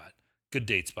good spot. Good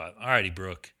date spot. All righty,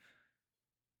 Brooke.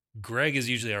 Greg is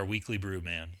usually our weekly brew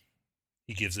man.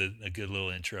 He gives it a good little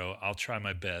intro. I'll try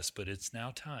my best, but it's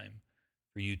now time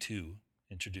for you to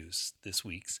introduce this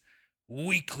week's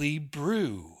weekly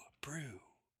brew. Brew.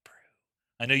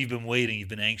 I know you've been waiting. You've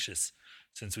been anxious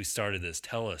since we started this.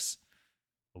 Tell us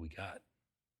what we got.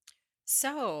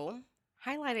 So,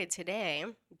 highlighted today,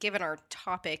 given our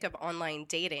topic of online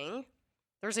dating,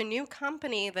 there's a new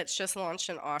company that's just launched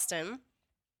in Austin.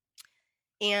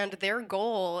 And their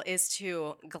goal is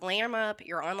to glam up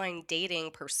your online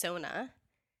dating persona.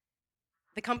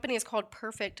 The company is called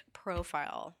Perfect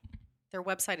Profile. Their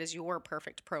website is Your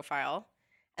Perfect Profile.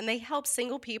 And they help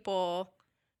single people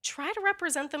try to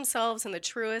represent themselves in the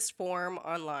truest form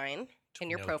online in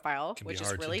your profile, can be which is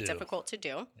hard to really do. difficult to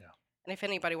do. Yeah. And if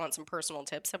anybody wants some personal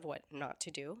tips of what not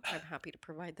to do, I'm happy to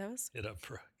provide those. Hit up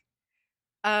Brooke.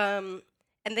 And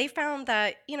they found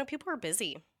that, people are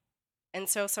busy. And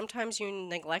so sometimes you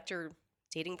neglect your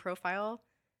dating profile,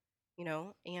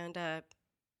 and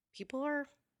people are,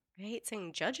 I hate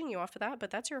saying judging you off of that,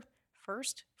 but that's your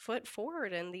first foot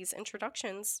forward in these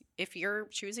introductions if you're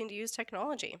choosing to use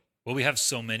technology. Well, we have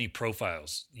so many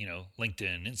profiles,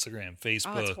 LinkedIn, Instagram,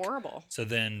 Facebook. Oh, it's horrible. So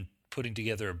then putting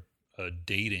together a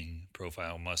dating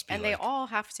profile must be and they all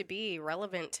have to be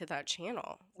relevant to that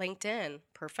channel. LinkedIn,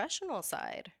 professional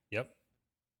side. Yep.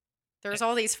 There's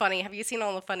all these funny, have you seen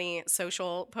all the funny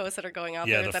social posts that are going out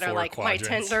there the that are 4 like quadrants.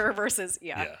 my Tinder versus,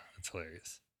 Yeah, it's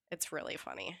hilarious. It's really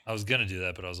funny. I was going to do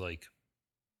that, but I was like,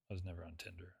 I was never on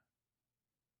Tinder.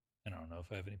 And I don't know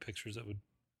if I have any pictures that would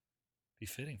be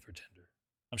fitting for Tinder.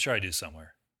 I'm sure I do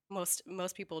somewhere. Most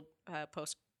people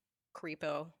post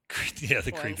creepo. Yeah,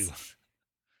 the creepy one.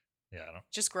 Yeah, I don't.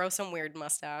 Just grow some weird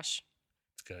mustache.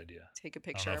 It's a good idea. Take a I don't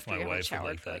picture know if after my you haven't wife would showered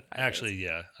like for that. like 5 Actually, days.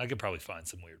 yeah, I could probably find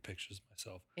some weird pictures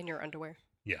myself. In your underwear.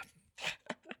 Yeah,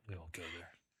 we won't go there.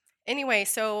 Anyway,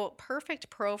 so Perfect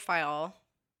Profile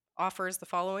offers the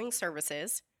following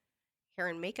services: hair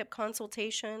and makeup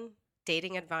consultation,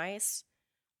 dating advice,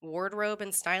 wardrobe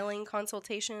and styling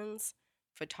consultations,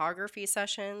 photography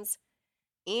sessions,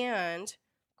 and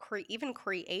even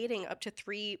creating up to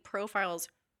 3 profiles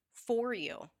for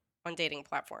you on dating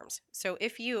platforms. So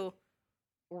if you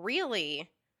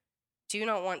really do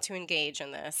not want to engage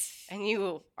in this and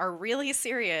you are really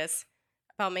serious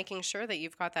about making sure that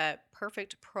you've got that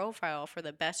perfect profile for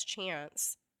the best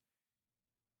chance,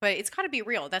 but it's got to be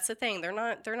real. That's the thing. They're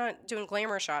not doing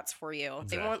glamour shots for you.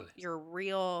 Exactly. They want your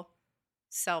real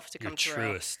self to come Your through.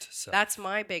 truest self. That's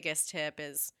my biggest tip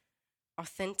is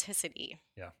authenticity.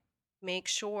 Yeah. Make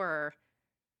sure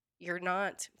you're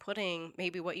not putting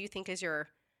maybe what you think is your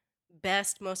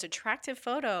best, most attractive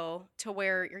photo to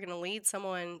where you're going to lead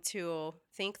someone to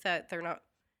think that they're not,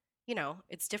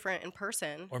 it's different in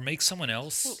person. Or make someone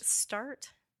else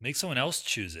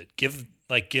choose it.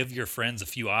 Give your friends a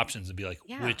few options and be like,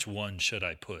 Yeah. which one should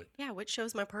I put? Yeah, which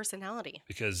shows my personality.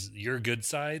 Because your good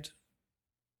side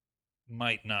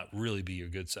might not really be your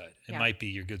good side. It Yeah. might be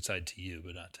your good side to you,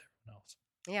 but not to everyone else.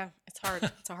 Yeah, it's hard.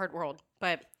 It's a hard world,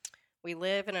 but we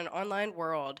live in an online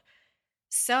world.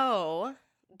 So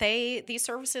these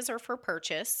services are for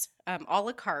purchase, a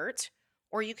la carte,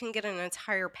 or you can get an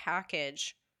entire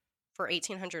package for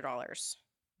 $1,800.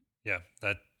 Yeah,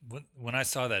 when I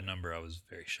saw that number, I was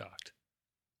very shocked.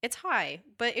 It's high,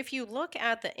 but if you look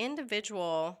at the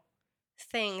individual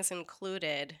things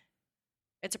included,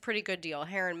 it's a pretty good deal.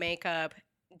 Hair and makeup,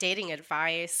 dating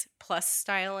advice, plus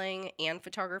styling and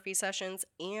photography sessions,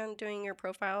 and doing your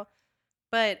profile.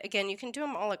 But again, you can do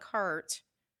them a la carte.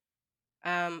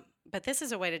 But this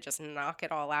is a way to just knock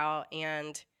it all out.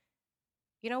 And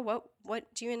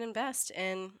what do you invest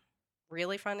in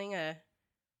really finding a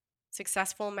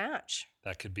successful match?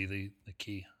 That could be the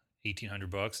key.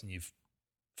 $1,800 and you've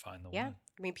find the one. Yeah.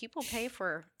 I mean, people pay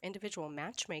for individual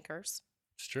matchmakers.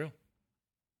 It's true.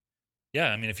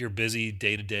 Yeah, I mean, if you're busy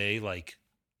day to day, like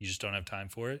you just don't have time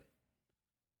for it,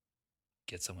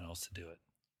 get someone else to do it.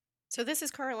 So this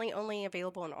is currently only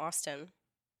available in Austin.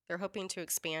 They're hoping to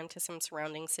expand to some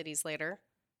surrounding cities later.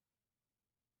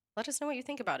 Let us know what you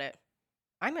think about it.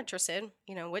 I'm interested.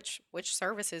 Which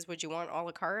services would you want, a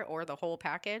la carte or the whole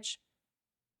package?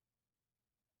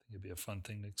 I think it'd be a fun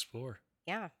thing to explore.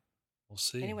 Yeah. We'll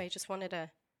see. Anyway, just wanted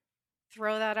to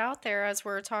throw that out there as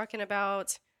we're talking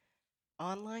about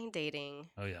online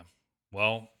dating. Oh, yeah.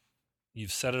 Well,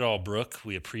 you've said it all, Brooke.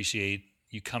 We appreciate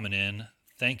you coming in.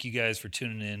 Thank you guys for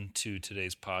tuning in to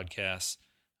today's podcast.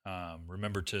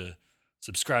 Remember to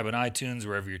subscribe on iTunes,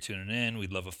 wherever you're tuning in.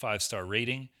 We'd love a 5-star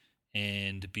rating.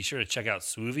 And be sure to check out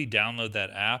Swoovy. Download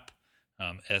that app,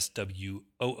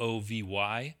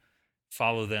 SWOOVY.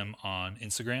 Follow them on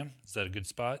Instagram. Is that a good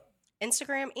spot?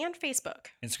 Instagram and Facebook.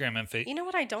 Instagram and You know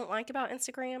what I don't like about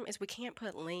Instagram is we can't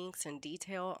put links and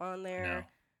detail on No. there.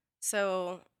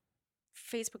 So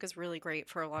Facebook is really great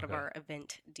for a lot of Okay. our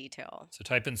event detail. So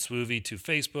type in Swoovy to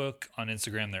Facebook. On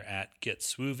Instagram, they're at Get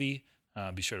Swoovy.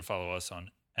 Be sure to follow us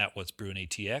on at What's Brewing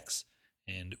ATX,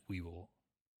 and we will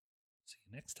see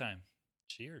you next time.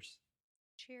 Cheers.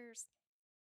 Cheers.